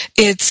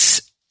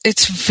it's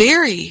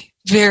very,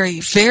 very,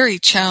 very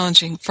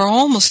challenging for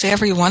almost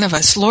every one of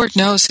us. Lord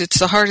knows it's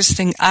the hardest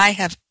thing I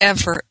have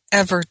ever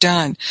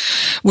done,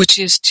 which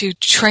is to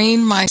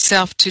train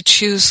myself to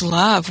choose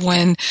love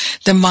when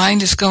the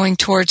mind is going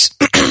towards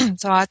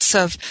thoughts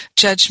of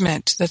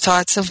judgment, the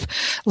thoughts of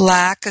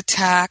lack,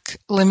 attack,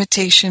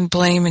 limitation,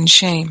 blame, and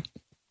shame.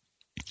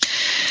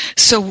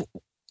 So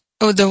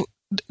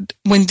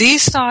when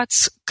these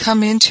thoughts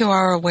come into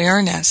our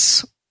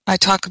awareness, I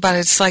talk about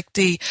it's like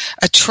a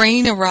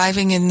train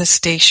arriving in the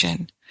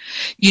station.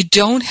 You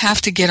don't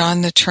have to get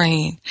on the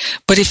train.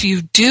 But if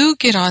you do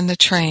get on the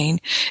train,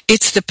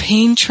 it's the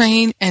pain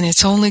train and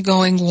it's only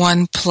going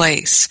one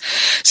place.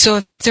 So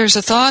if there's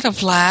a thought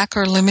of lack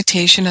or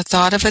limitation, a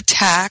thought of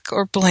attack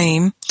or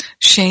blame,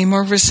 shame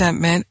or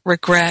resentment,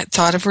 regret,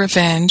 thought of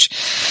revenge,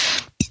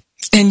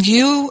 and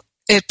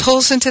it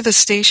pulls into the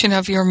station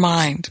of your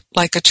mind,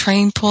 like a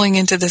train pulling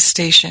into the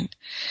station.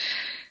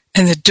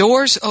 And the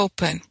doors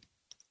open.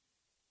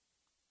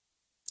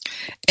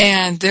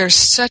 And there's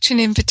such an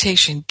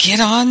invitation. Get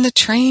on the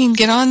train.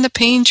 Get on the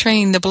pain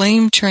train, the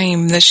blame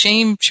train, the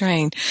shame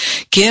train.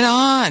 Get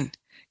on.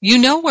 You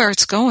know where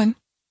it's going.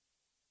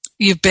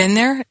 You've been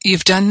there.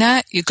 You've done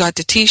that. You got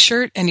the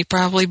T-shirt and you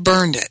probably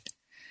burned it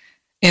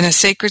in a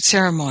sacred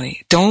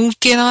ceremony. Don't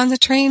get on the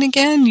train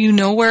again. You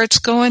know where it's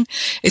going.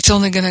 It's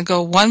only going to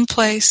go one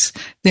place.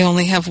 They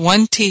only have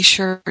one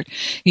T-shirt.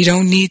 You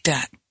don't need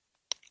that.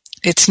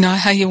 It's not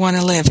how you want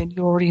to live, and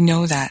you already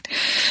know that.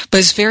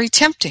 But it's very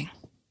tempting.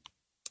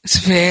 It's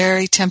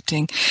very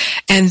tempting.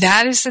 And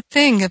that is the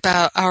thing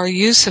about our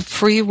use of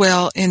free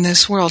will in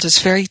this world.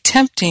 It's very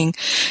tempting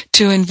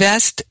to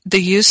invest the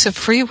use of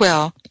free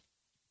will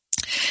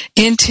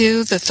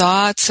into the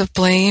thoughts of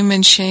blame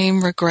and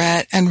shame,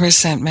 regret, and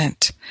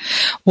resentment.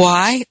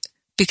 Why?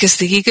 Because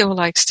the ego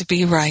likes to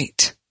be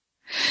right.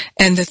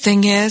 And the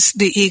thing is,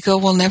 the ego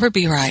will never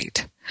be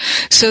right.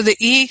 So the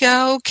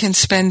ego can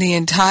spend the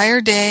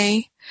entire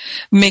day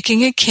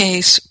making a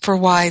case for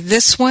why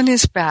this one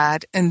is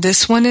bad and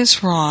this one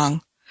is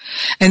wrong,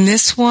 and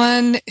this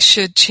one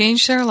should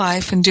change their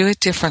life and do it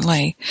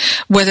differently,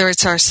 whether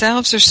it's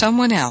ourselves or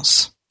someone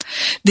else.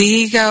 The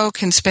ego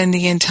can spend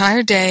the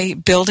entire day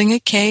building a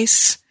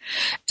case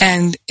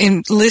and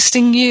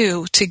enlisting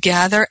you to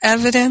gather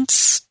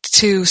evidence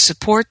to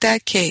support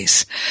that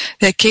case.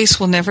 That case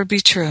will never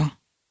be true.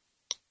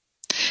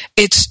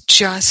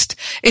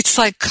 It's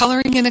like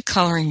coloring in a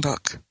coloring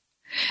book.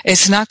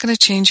 It's not going to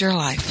change your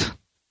life.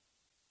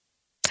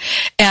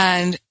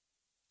 And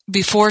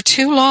before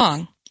too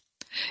long,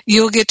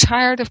 you'll get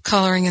tired of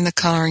coloring in the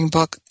coloring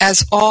book,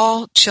 as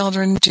all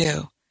children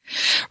do.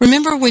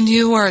 Remember when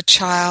you were a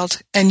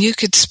child and you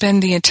could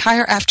spend the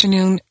entire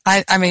afternoon,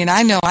 I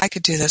know I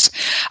could do this.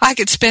 I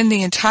could spend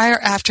the entire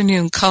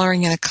afternoon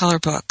coloring in a color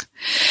book.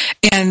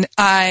 And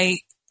I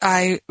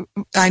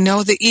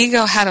know the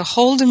ego had a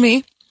hold of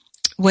me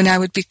when I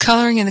would be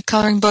coloring in the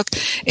coloring book.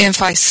 And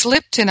if I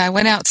slipped and I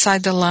went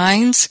outside the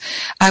lines,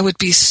 I would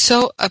be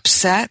so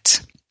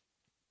upset.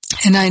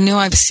 And I know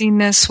I've seen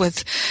this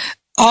with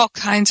all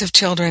kinds of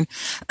children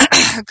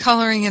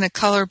coloring in a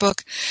color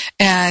book,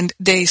 and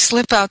they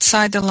slip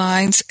outside the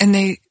lines and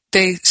they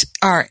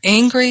are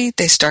angry,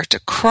 they start to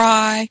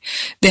cry,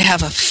 they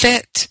have a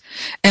fit,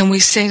 and we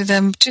say to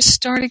them, just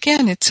start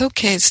again, it's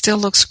okay, it still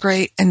looks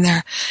great. And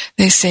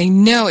they say,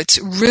 no, it's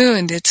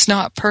ruined, it's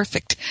not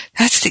perfect.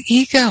 That's the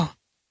ego.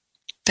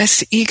 That's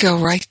the ego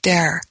right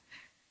there.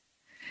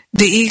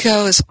 The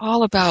ego is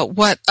all about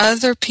what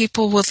other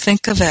people will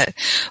think of it,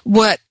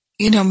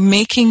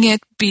 making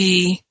it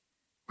be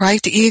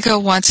right. The ego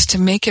wants to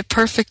make it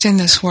perfect in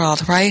this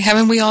world, right?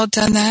 Haven't we all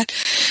done that?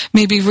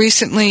 Maybe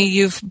recently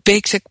you've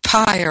baked a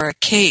pie or a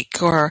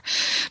cake or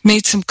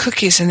made some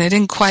cookies and they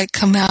didn't quite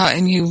come out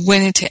and you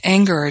went into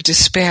anger or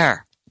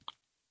despair.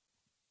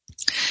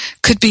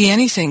 Could be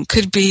anything.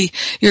 Could be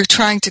you're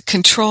trying to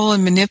control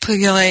and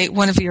manipulate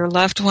one of your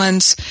loved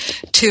ones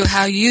to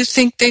how you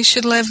think they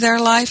should live their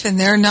life, and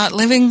they're not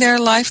living their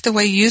life the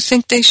way you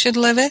think they should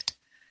live it.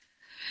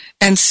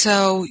 And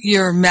so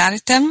you're mad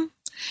at them,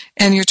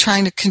 and you're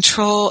trying to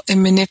control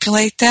and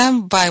manipulate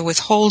them by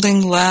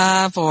withholding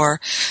love or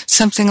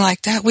something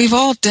like that. We've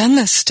all done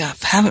this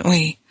stuff, haven't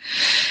we?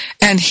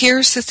 And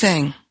here's the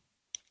thing.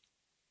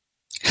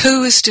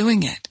 Who is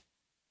doing it?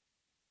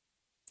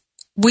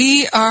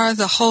 We are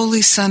the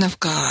Holy Son of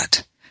God.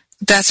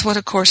 That's what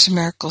A Course in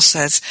Miracles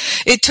says.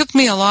 It took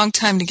me a long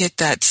time to get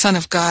that Son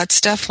of God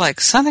stuff,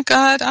 like, Son of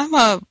God, I'm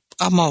a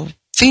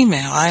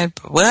female.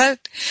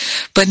 What?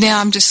 But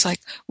now I'm just like,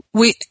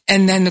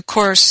 and then the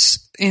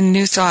Course in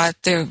New Thought,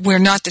 we're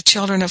not the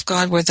children of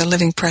God, we're the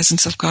living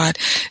presence of God.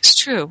 It's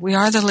true, we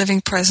are the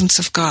living presence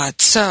of God.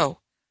 So,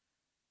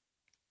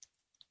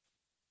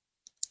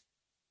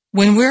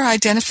 when we're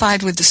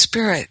identified with the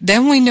Spirit,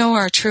 then we know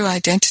our true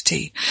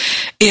identity.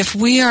 If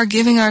we are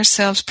giving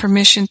ourselves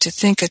permission to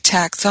think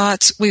attack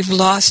thoughts, we've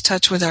lost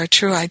touch with our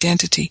true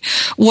identity.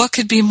 What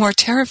could be more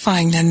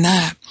terrifying than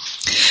that?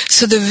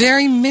 So the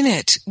very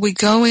minute we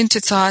go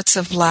into thoughts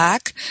of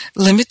lack,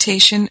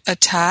 limitation,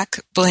 attack,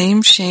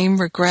 blame,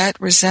 shame, regret,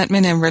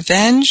 resentment, and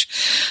revenge,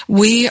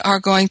 we are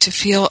going to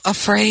feel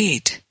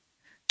afraid,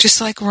 just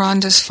like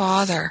Rhonda's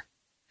father.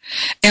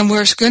 And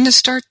we're going to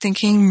start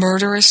thinking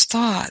murderous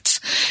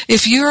thoughts.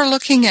 If you are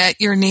looking at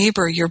your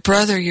neighbor, your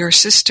brother, your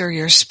sister,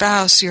 your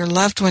spouse, your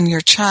loved one, your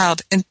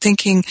child, and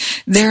thinking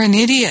they're an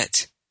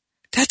idiot,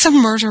 that's a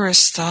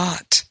murderous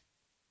thought.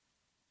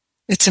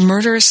 It's a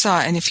murderous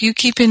thought. And if you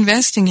keep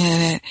investing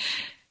in it,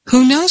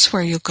 who knows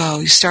where you go?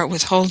 You start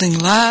withholding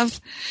love,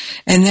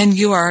 and then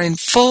you are in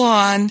full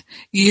on,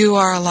 you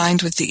are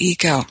aligned with the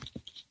ego.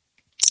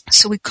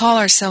 So we call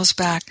ourselves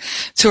back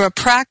through a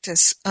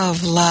practice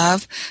of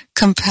love,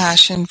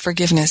 compassion,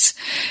 forgiveness,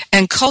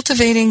 and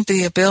cultivating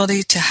the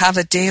ability to have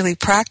a daily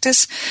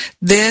practice.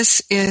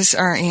 This is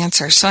our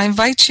answer. So I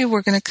invite you,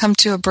 we're going to come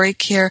to a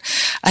break here.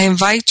 I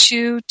invite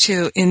you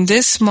to, in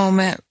this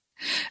moment,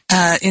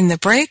 in the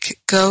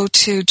break, go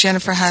to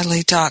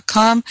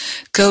jenniferhadley.com,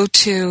 go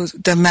to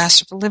the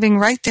Master of Living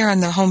right there on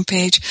the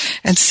homepage,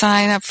 and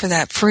sign up for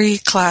that free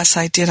class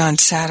I did on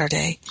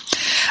Saturday.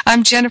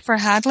 I'm Jennifer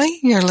Hadley.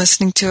 You're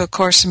listening to A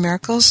Course in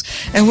Miracles,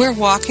 and we're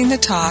walking the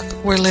talk,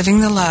 we're living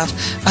the love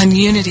on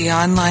Unity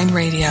Online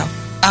Radio.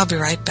 I'll be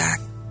right back.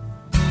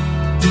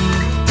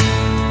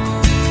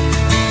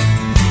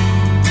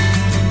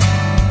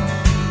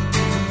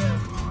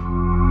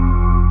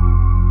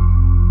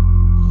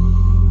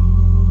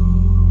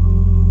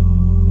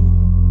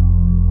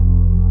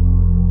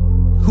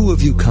 Who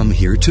have you come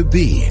here to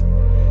be?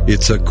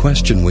 It's a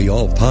question we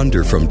all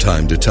ponder from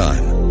time to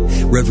time.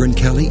 Reverend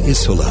Kelly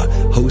Isola,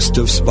 host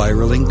of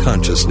Spiraling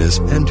Consciousness,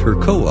 and her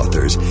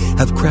co-authors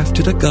have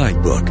crafted a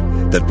guidebook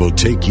that will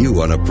take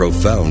you on a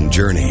profound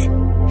journey.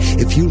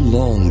 If you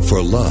long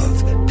for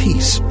love,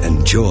 peace,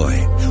 and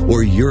joy,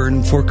 or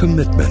yearn for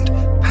commitment,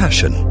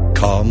 passion,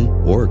 calm,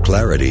 or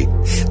clarity,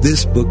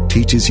 this book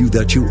teaches you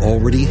that you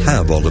already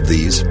have all of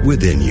these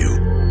within you.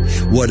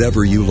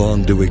 Whatever you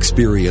long to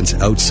experience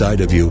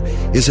outside of you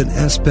is an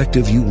aspect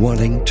of you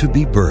wanting to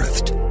be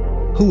birthed.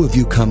 Who have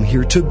you come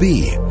here to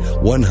be?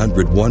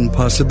 101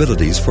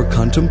 Possibilities for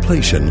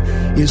Contemplation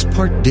is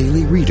part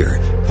daily reader,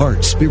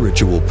 part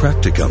spiritual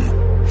practicum.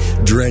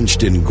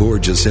 Drenched in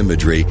gorgeous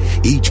imagery,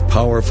 each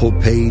powerful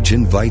page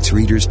invites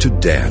readers to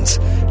dance,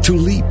 to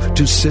leap,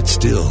 to sit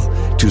still,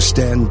 to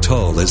stand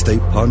tall as they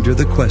ponder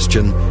the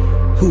question,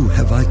 who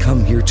have I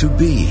come here to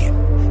be?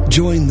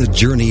 Join the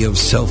journey of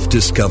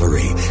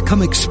self-discovery.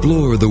 Come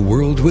explore the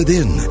world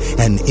within,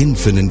 an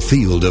infinite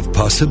field of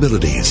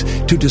possibilities,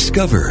 to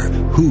discover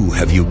who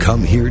have you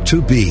come here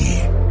to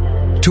be.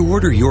 To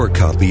order your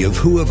copy of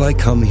Who Have I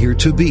Come Here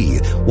to Be,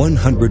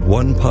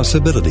 101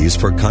 Possibilities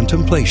for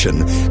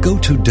Contemplation, go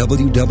to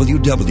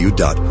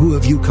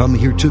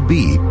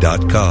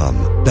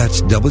www.whohaveyoucomeheretobe.com.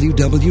 That's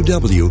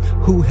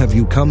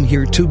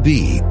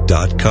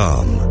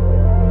www.whohaveyoucomeheretobe.com.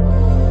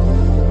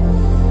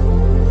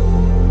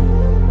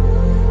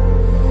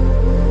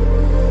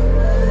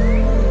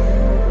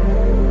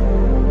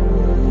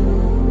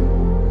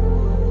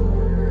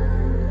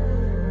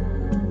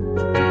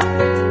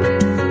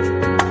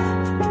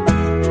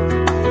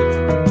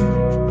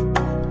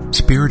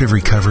 Spirit of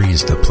Recovery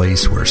is the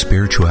place where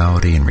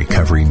spirituality and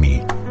recovery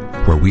meet,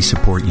 where we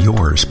support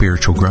your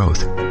spiritual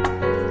growth.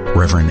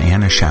 Reverend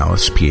Anna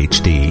Schaus,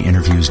 PhD,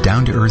 interviews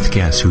down-to-earth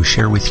guests who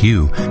share with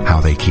you how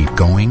they keep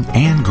going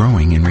and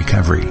growing in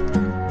recovery.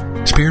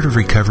 Spirit of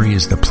Recovery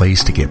is the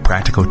place to get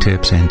practical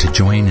tips and to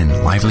join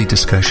in lively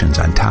discussions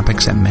on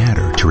topics that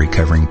matter to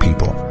recovering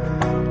people.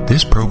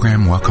 This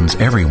program welcomes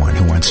everyone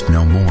who wants to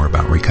know more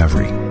about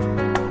recovery.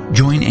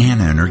 Join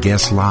Anna and her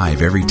guests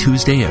live every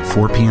Tuesday at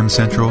 4 p.m.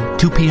 Central,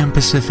 2 p.m.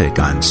 Pacific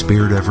on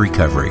Spirit of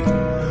Recovery,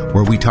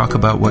 where we talk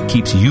about what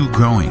keeps you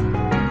growing,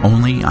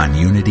 only on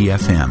Unity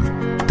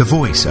FM, the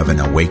voice of an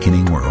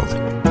awakening world.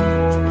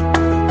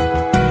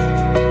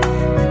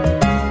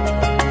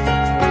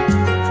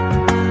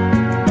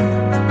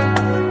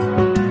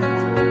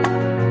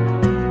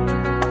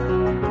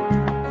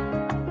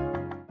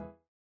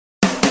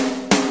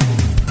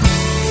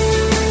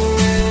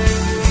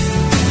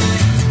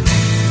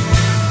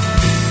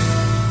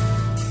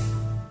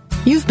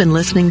 You've been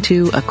listening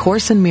to A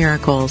Course in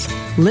Miracles,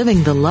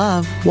 Living the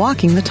Love,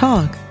 Walking the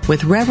Talk,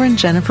 with Reverend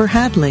Jennifer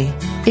Hadley.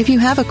 If you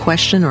have a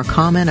question or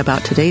comment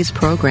about today's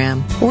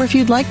program, or if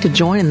you'd like to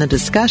join in the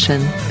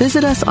discussion,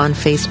 visit us on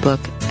Facebook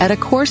at A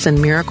Course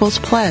in Miracles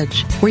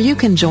Pledge, where you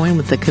can join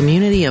with the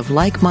community of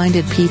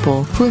like-minded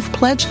people who have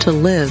pledged to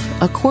live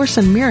A Course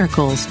in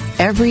Miracles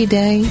every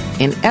day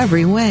in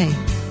every way.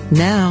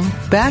 Now,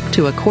 back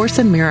to A Course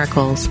in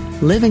Miracles,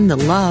 Living the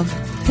Love,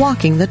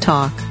 Walking the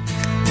Talk.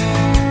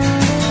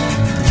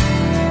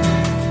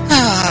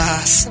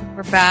 So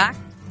we're back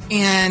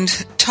and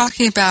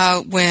talking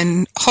about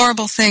when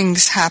horrible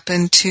things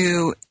happen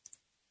to,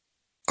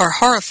 or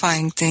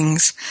horrifying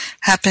things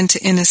happen to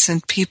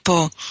innocent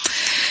people.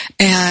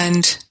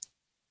 And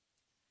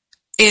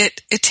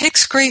it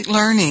takes great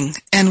learning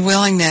and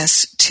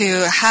willingness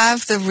to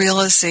have the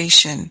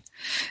realization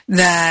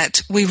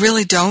that we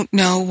really don't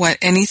know what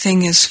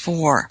anything is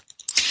for.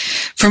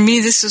 For me,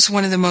 this is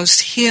one of the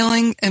most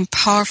healing and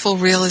powerful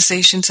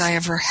realizations I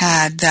ever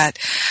had, that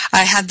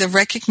I had the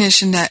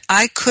recognition that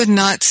I could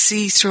not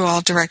see through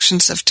all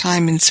directions of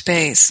time and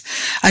space.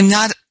 I'm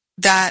not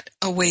that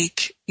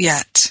awake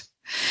yet.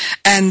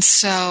 And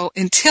so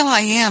until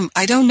I am,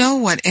 I don't know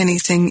what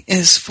anything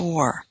is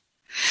for.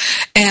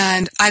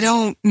 And I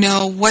don't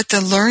know what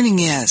the learning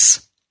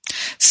is.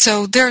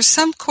 So there are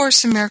some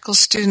Course in Miracles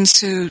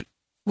students who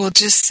will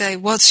just say,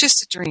 well, it's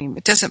just a dream.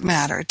 It doesn't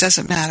matter. It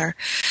doesn't matter.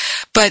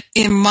 But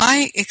in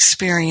my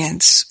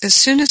experience, as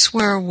soon as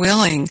we're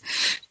willing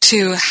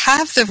to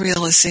have the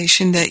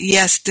realization that,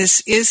 yes,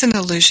 this is an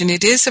illusion,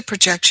 it is a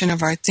projection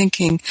of our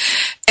thinking,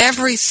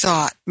 every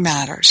thought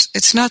matters.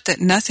 It's not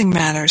that nothing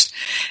matters.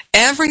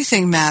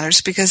 Everything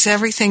matters because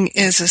everything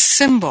is a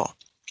symbol.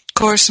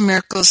 Course in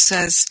Miracles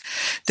says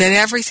that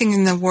everything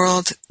in the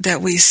world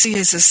that we see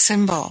is a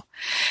symbol.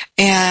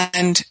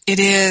 And it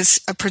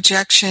is a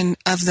projection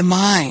of the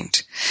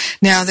mind.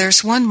 Now,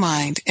 there's one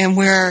mind, and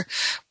we're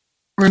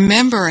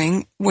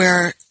remembering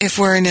if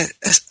we're in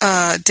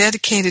a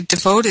dedicated,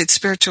 devoted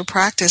spiritual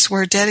practice,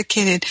 we're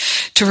dedicated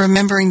to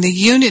remembering the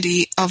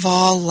unity of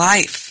all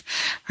life,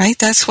 right?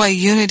 That's why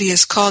unity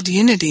is called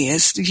unity.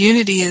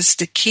 Unity is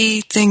the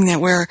key thing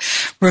that we're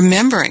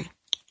remembering.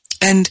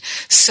 And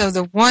so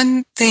the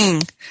one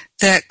thing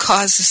that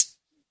causes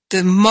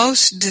the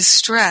most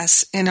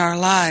distress in our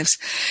lives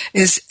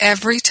is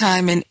every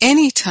time and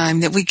any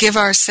time that we give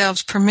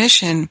ourselves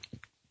permission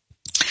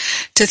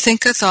to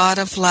think a thought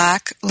of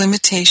lack,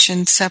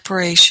 limitation,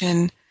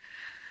 separation,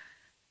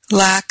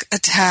 lack,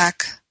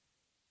 attack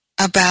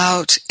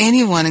about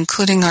anyone,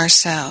 including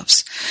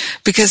ourselves.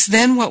 Because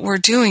then what we're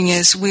doing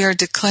is we are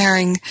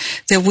declaring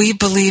that we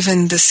believe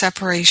in the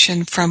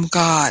separation from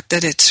God,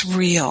 that it's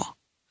real.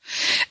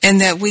 And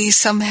that we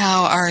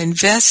somehow are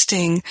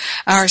investing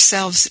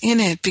ourselves in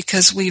it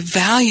because we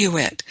value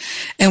it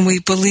and we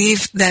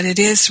believe that it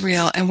is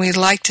real and we'd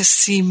like to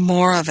see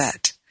more of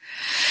it.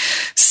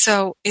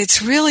 So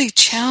it's really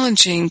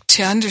challenging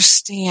to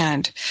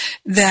understand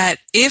that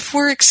if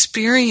we're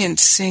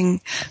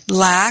experiencing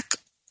lack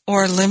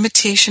or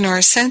limitation or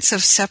a sense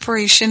of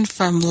separation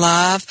from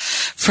love,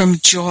 from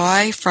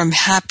joy, from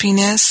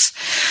happiness,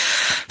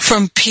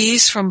 from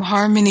peace, from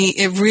harmony,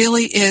 it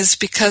really is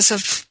because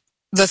of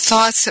the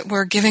thoughts that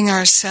we're giving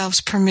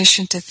ourselves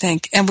permission to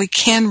think, and we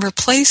can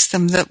replace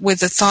them with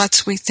the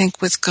thoughts we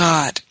think with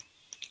God.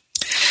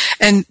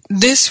 And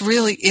this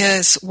really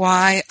is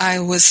why I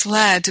was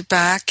led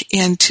back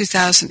in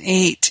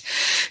 2008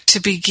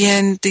 to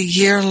begin the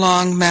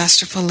year-long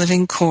Masterful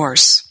Living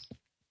course.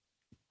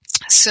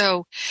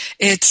 So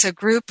it's a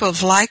group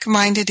of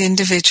like-minded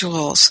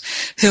individuals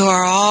who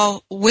are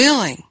all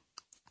willing,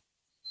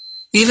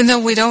 even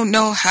though we don't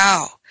know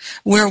how,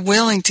 we're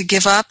willing to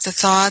give up the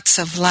thoughts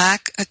of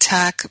lack,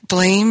 attack,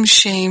 blame,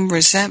 shame,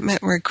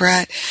 resentment,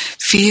 regret,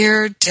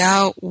 fear,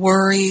 doubt,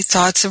 worry,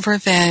 thoughts of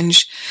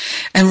revenge,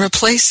 and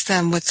replace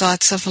them with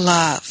thoughts of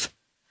love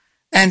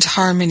and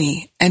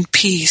harmony and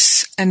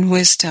peace and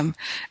wisdom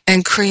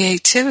and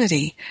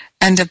creativity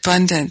and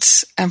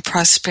abundance and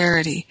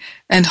prosperity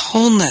and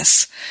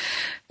wholeness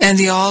and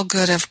the all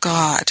good of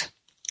God.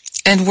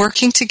 And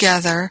working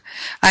together,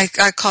 I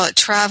call it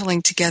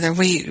traveling together.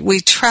 We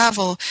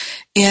travel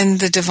in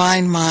the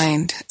divine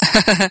mind.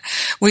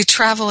 We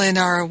travel in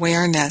our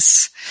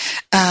awareness,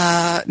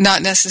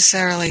 not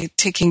necessarily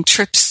taking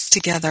trips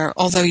together,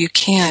 although you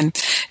can.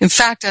 In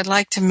fact, I'd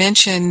like to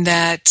mention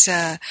that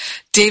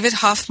David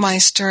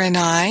Hoffmeister and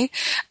I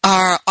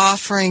are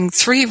offering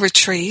 3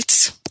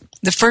 retreats.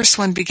 The first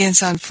one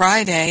begins on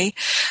Friday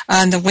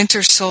on the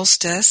winter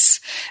solstice,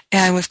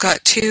 and we've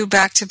got 2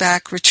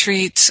 back-to-back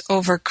retreats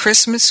over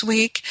Christmas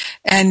week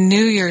and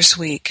New Year's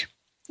week.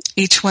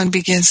 Each one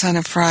begins on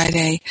a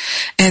Friday,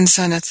 ends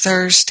on a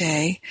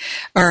Thursday,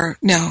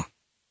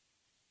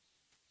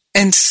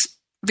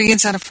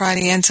 begins on a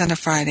Friday, ends on a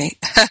Friday.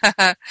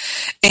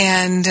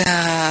 And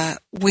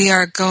we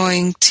are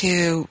going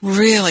to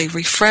really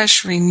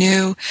refresh,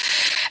 renew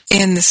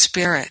in the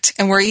spirit.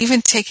 And we're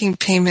even taking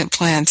payment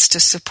plans to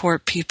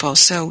support people.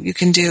 So you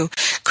can do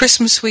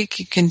Christmas week,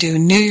 you can do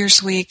New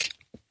Year's week.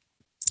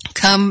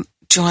 Come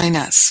join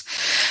us.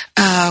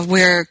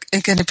 We're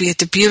going to be at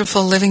the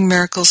beautiful Living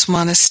Miracles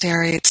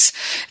Monastery. It's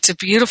a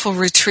beautiful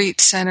retreat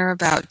center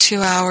about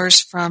 2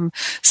 hours from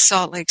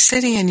Salt Lake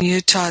City in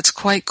Utah. It's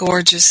quite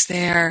gorgeous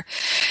there,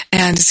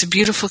 and it's a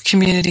beautiful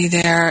community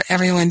there.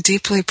 Everyone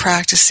deeply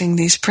practicing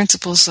these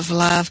principles of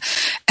love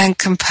and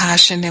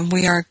compassion, and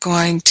we are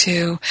going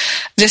to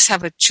just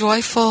have a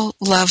joyful,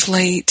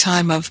 lovely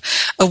time of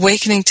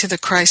awakening to the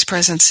Christ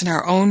presence in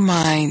our own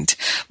mind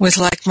with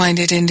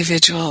like-minded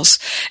individuals.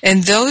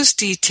 And those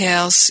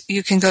details,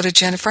 you can go to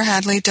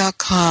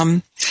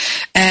jenniferhadley.com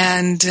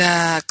and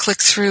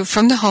click through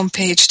from the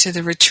homepage to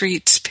the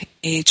retreats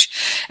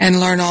page and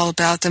learn all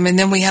about them. And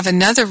then we have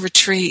another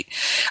retreat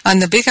on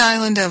the Big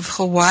Island of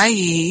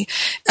Hawaii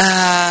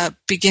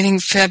beginning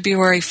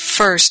February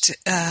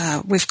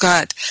 1st. We've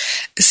got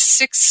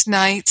 6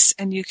 nights,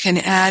 and you can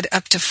add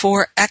up to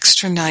 4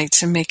 extra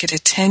nights and make it a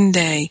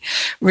 10-day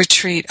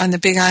retreat on the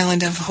Big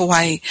Island of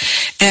Hawaii.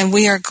 And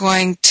we are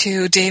going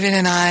to, David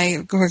and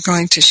I, we're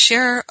going to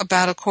share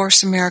about A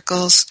Course in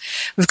Miracles.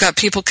 We've got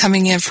people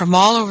coming in from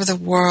all over the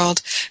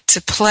world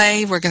to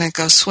play. We're going to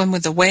go swim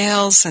with the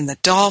whales and the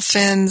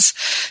dolphins,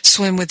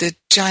 swim with the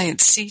giant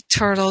sea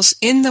turtles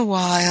in the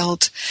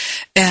wild.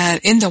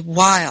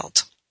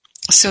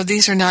 So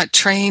these are not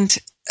trained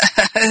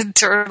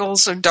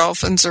turtles or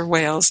dolphins or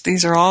whales.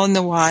 These are all in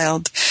the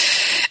wild.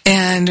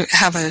 and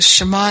have a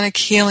shamanic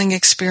healing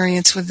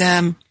experience with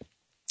them.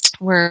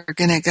 We're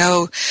going to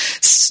go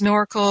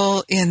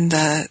snorkel in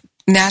the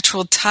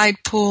natural tide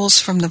pools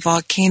from the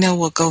volcano.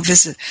 We'll go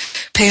visit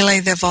Pele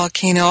the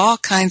volcano, all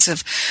kinds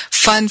of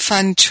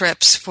fun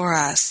trips for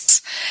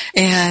us.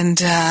 And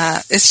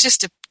it's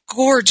just a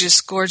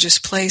gorgeous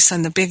place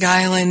on the Big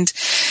Island,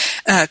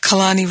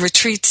 Kalani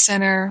Retreat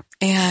Center.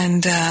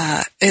 And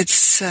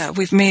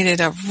we've made it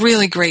a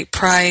really great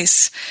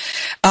price.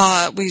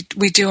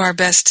 We do our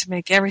best to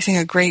make everything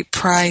a great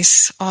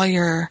price.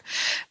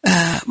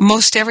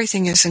 Most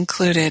everything is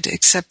included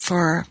except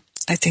for,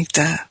 I think,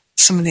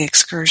 some of the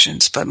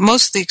excursions, but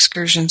most of the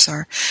excursions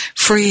are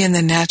free in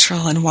the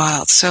natural and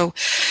wild. So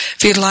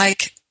if you'd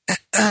like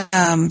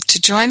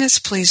to join us,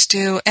 please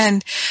do.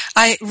 And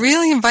I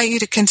really invite you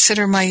to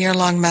consider my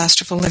year-long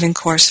Masterful Living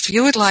course. If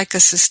you would like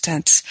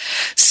assistance,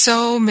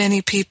 so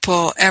many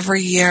people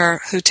every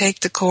year who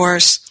take the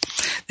course,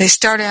 they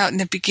start out in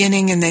the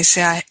beginning and they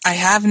say, I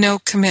have no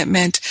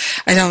commitment.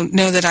 I don't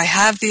know that I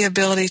have the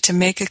ability to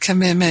make a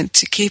commitment,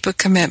 to keep a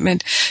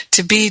commitment,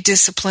 to be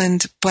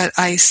disciplined, but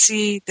I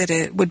see that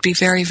it would be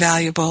very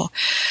valuable.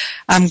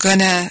 I'm going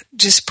to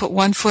just put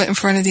one foot in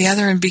front of the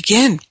other and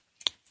begin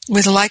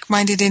with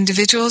like-minded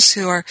individuals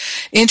who are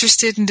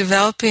interested in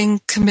developing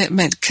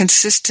commitment,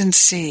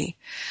 consistency.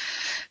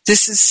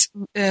 This is,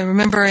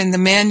 remember, in the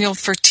manual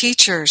for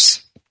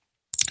teachers,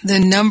 the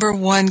number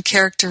one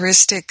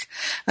characteristic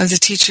of the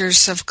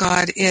teachers of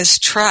God is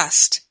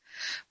trust.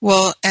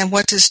 Well, and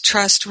what does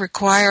trust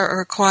require? It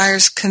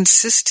requires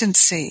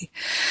consistency.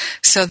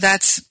 So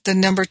that's the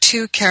number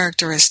two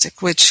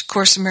characteristic, which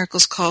Course in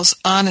Miracles calls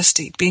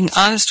honesty. Being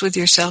honest with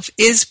yourself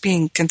is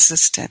being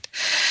consistent.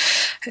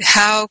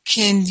 How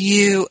can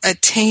you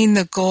attain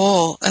the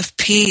goal of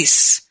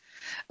peace,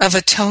 of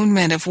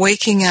atonement, of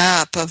waking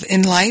up, of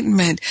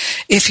enlightenment,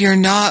 if you're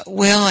not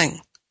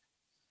willing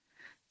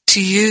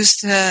to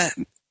use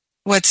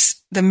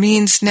what's the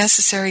means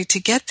necessary to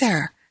get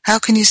there? How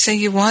can you say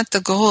you want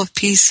the goal of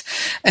peace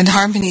and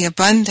harmony,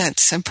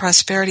 abundance and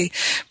prosperity,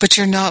 but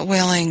you're not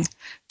willing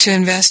to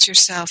invest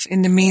yourself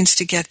in the means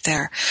to get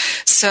there?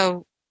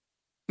 So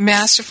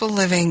Masterful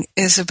Living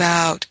is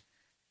about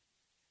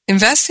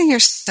investing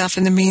yourself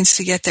in the means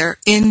to get there.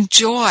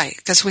 Enjoy,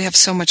 because we have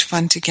so much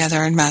fun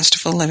together in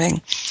Masterful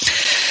Living.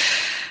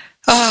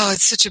 Oh,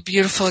 it's such a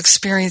beautiful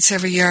experience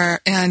every year,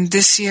 and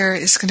this year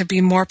is going to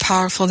be more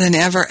powerful than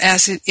ever,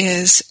 as it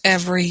is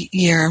every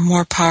year,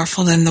 more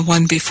powerful than the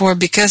one before,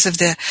 because of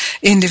the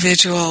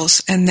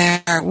individuals and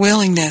their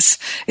willingness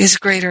is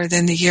greater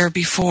than the year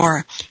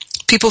before.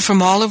 People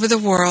from all over the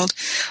world,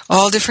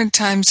 all different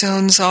time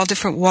zones, all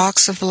different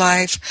walks of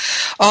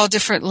life, all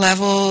different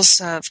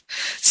levels of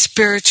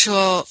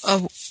spiritual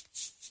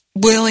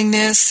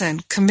willingness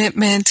and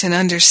commitment and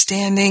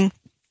understanding.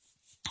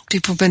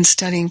 People have been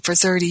studying for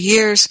 30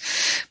 years,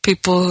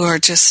 people who are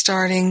just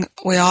starting.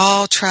 We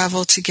all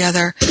travel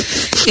together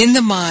in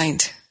the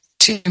mind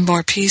to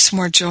more peace,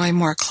 more joy,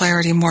 more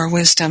clarity, more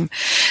wisdom.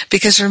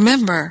 Because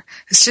remember,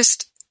 it's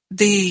just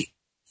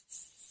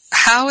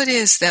how it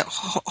is that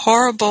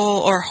horrible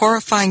or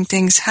horrifying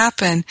things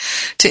happen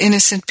to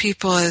innocent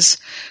people is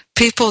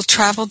people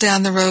travel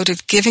down the road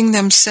of giving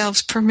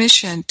themselves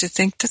permission to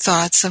think the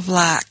thoughts of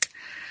lack,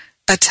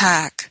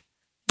 attack,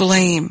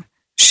 blame,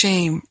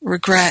 shame,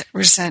 regret,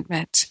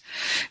 resentment.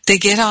 They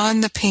get on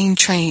the pain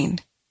train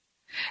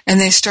and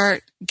they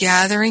start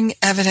gathering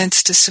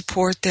evidence to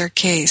support their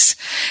case.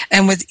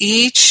 And with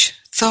each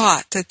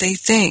thought that they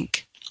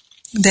think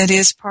that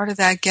is part of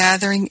that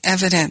gathering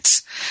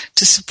evidence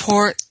to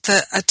support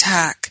the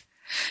attack,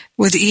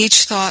 with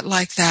each thought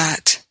like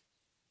that,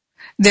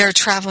 they're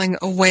traveling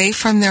away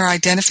from their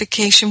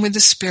identification with the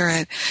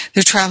Spirit.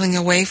 They're traveling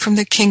away from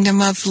the kingdom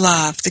of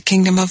love, the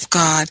kingdom of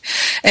God,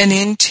 and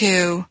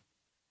into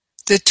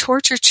the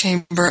torture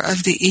chamber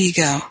of the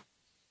ego.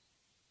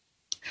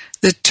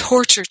 The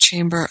torture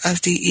chamber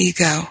of the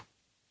ego.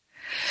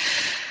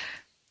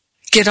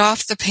 Get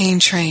off the pain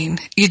train.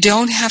 You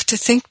don't have to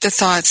think the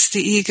thoughts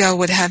the ego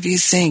would have you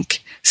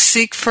think.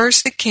 Seek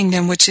first the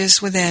kingdom which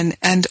is within,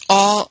 and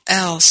all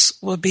else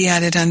will be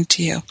added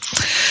unto you.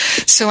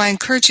 So I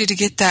encourage you to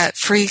get that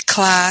free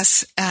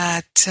class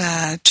at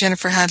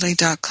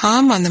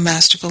jenniferhadley.com on the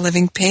Masterful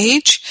Living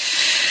page.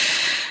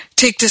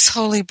 Take this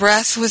holy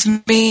breath with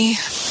me.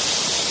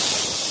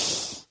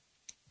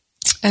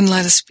 And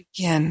let us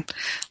begin.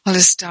 Let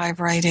us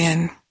dive right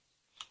in.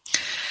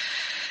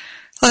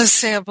 Let us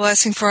say a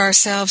blessing for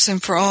ourselves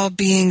and for all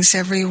beings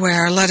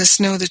everywhere. Let us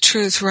know the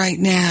truth right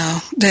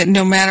now, that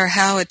no matter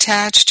how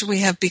attached we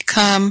have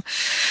become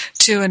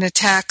to an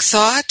attack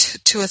thought,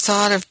 to a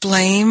thought of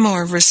blame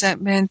or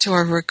resentment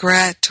or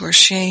regret or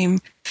shame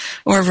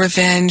or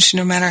revenge,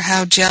 no matter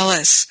how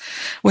jealous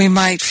we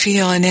might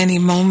feel in any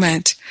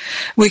moment,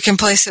 we can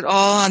place it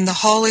all on the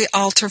holy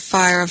altar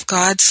fire of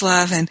God's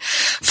love and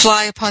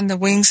fly upon the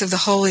wings of the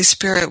Holy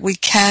Spirit. We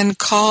can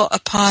call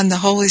upon the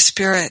Holy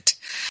Spirit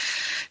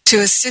to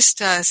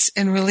assist us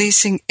in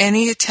releasing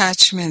any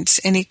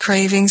attachments, any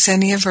cravings,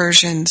 any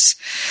aversions.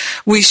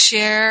 We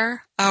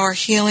share our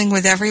healing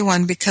with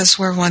everyone because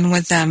we're one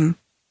with them.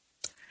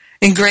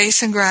 In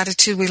grace and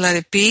gratitude, we let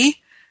it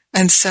be,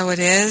 and so it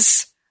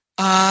is.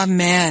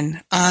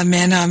 Amen.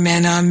 Amen,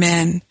 amen,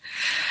 amen.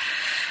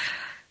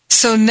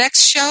 So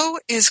next show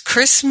is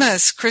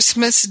Christmas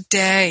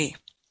Day.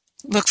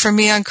 Look for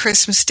me on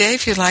Christmas Day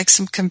if you'd like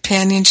some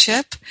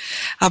companionship.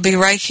 I'll be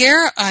right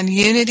here on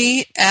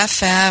Unity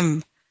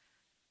FM.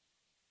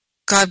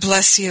 God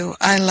bless you.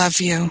 I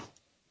love you.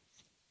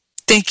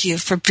 Thank you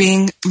for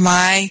being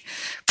my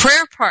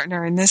prayer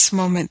partner in this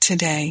moment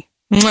today.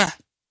 Mwah.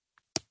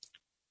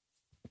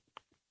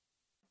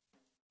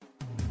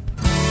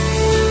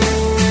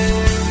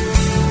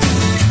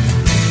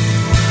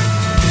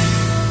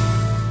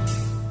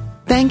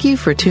 Thank you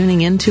for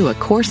tuning in to A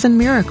Course in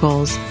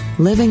Miracles,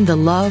 Living the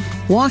Love,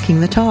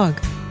 Walking the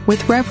Talk,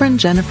 with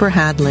Reverend Jennifer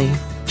Hadley.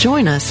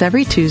 Join us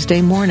every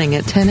Tuesday morning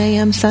at 10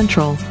 a.m.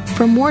 Central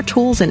for more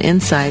tools and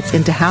insights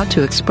into how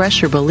to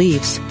express your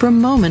beliefs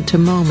from moment to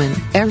moment,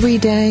 every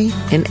day,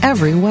 in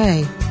every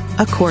way.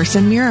 A Course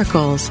in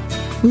Miracles,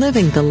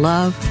 Living the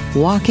Love,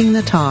 Walking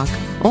the Talk,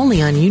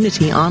 only on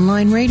Unity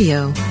Online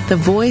Radio, the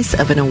voice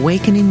of an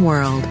awakening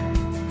world.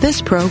 This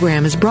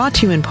program is brought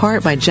to you in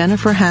part by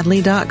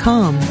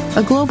JenniferHadley.com,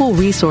 a global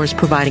resource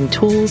providing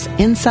tools,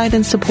 insight,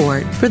 and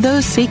support for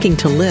those seeking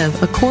to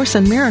live A Course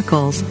in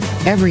Miracles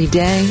every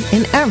day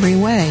in every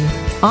way.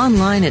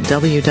 Online at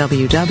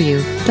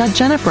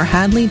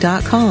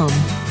www.JenniferHadley.com.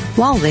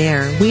 While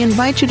there, we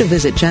invite you to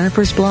visit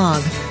Jennifer's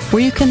blog,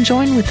 where you can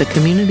join with the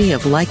community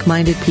of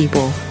like-minded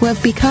people who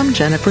have become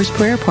Jennifer's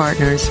prayer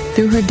partners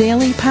through her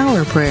daily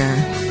power prayer.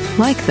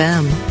 Like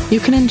them,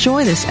 you can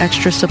enjoy this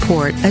extra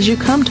support as you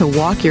come to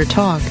walk your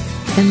talk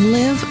and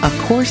live A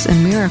Course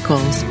in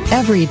Miracles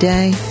every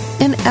day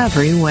in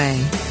every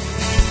way.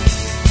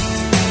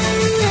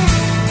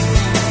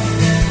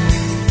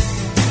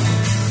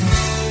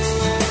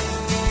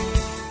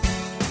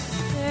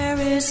 There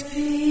is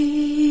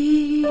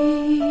peace.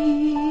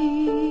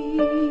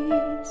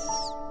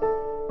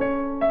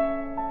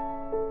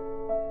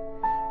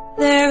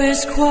 There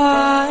is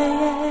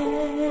quiet.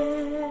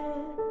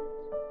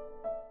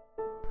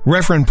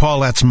 Reverend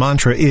Paulette's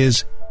mantra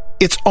is,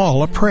 "It's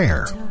all a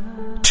prayer."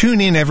 Tune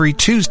in every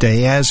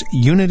Tuesday as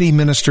Unity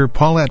Minister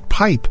Paulette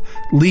Pipe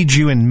leads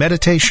you in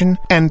meditation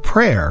and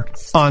prayer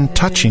on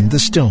Touching the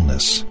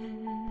Stillness.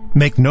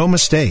 Make no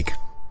mistake,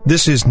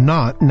 this is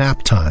not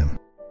nap time.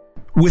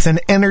 With an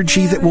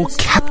energy that will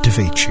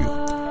captivate you,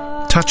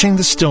 Touching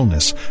the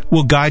Stillness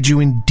will guide you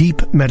in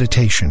deep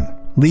meditation,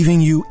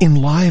 leaving you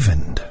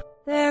enlivened.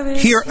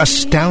 Hear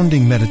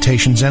astounding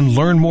meditations and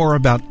learn more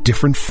about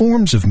different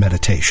forms of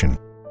meditation.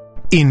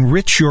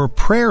 Enrich your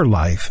prayer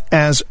life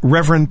as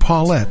Reverend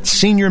Paulette,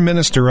 Senior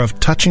Minister of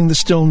Touching the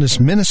Stillness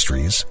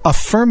Ministries,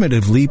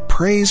 affirmatively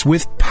prays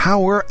with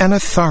power and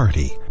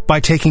authority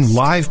by taking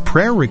live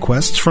prayer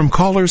requests from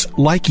callers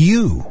like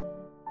you.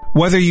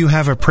 Whether you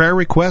have a prayer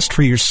request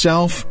for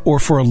yourself or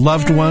for a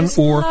loved one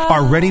or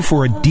are ready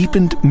for a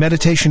deepened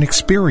meditation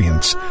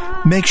experience,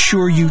 make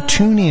sure you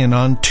tune in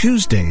on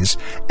Tuesdays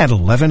at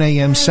 11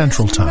 a.m.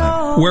 Central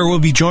Time, where we'll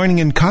be joining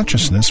in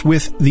consciousness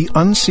with the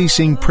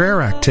unceasing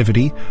prayer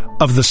activity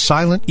of the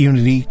Silent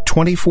Unity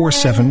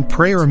 24/7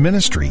 prayer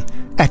ministry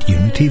at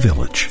Unity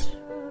Village.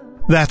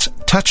 That's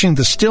Touching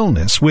the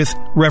Stillness with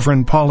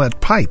Reverend Paulette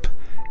Pipe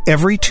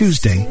every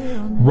Tuesday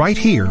right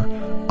here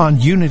on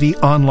Unity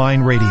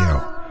Online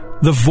Radio,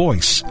 the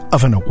voice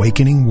of an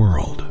awakening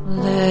world.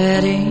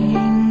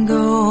 Letting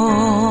go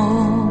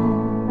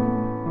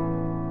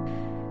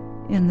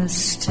in the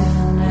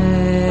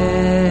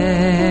stillness.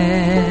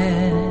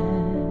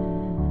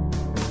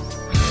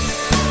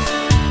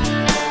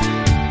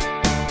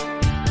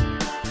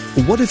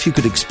 What if you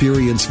could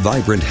experience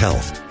vibrant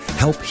health,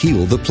 help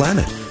heal the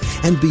planet,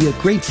 and be a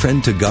great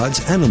friend to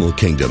God's animal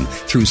kingdom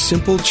through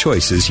simple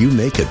choices you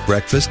make at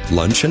breakfast,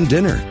 lunch, and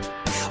dinner?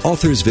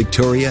 Authors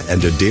Victoria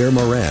and Adair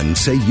Moran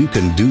say you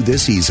can do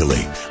this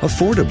easily,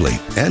 affordably,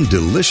 and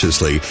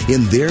deliciously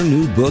in their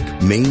new book,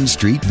 Main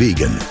Street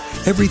Vegan.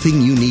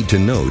 Everything you need to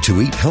know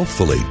to eat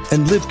healthfully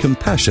and live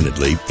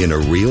compassionately in a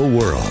real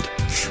world.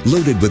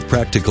 Loaded with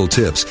practical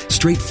tips,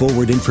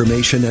 straightforward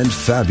information, and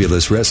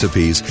fabulous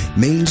recipes,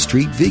 Main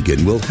Street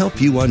Vegan will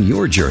help you on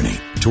your journey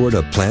toward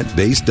a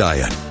plant-based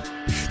diet.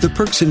 The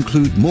perks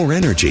include more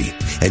energy,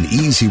 an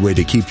easy way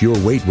to keep your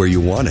weight where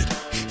you want it,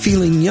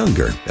 feeling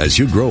younger as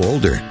you grow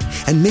older,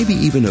 and maybe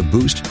even a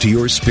boost to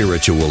your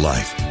spiritual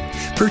life.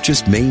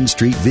 Purchase Main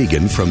Street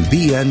Vegan from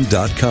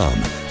BN.com,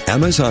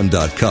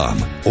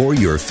 Amazon.com, or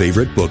your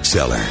favorite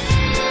bookseller.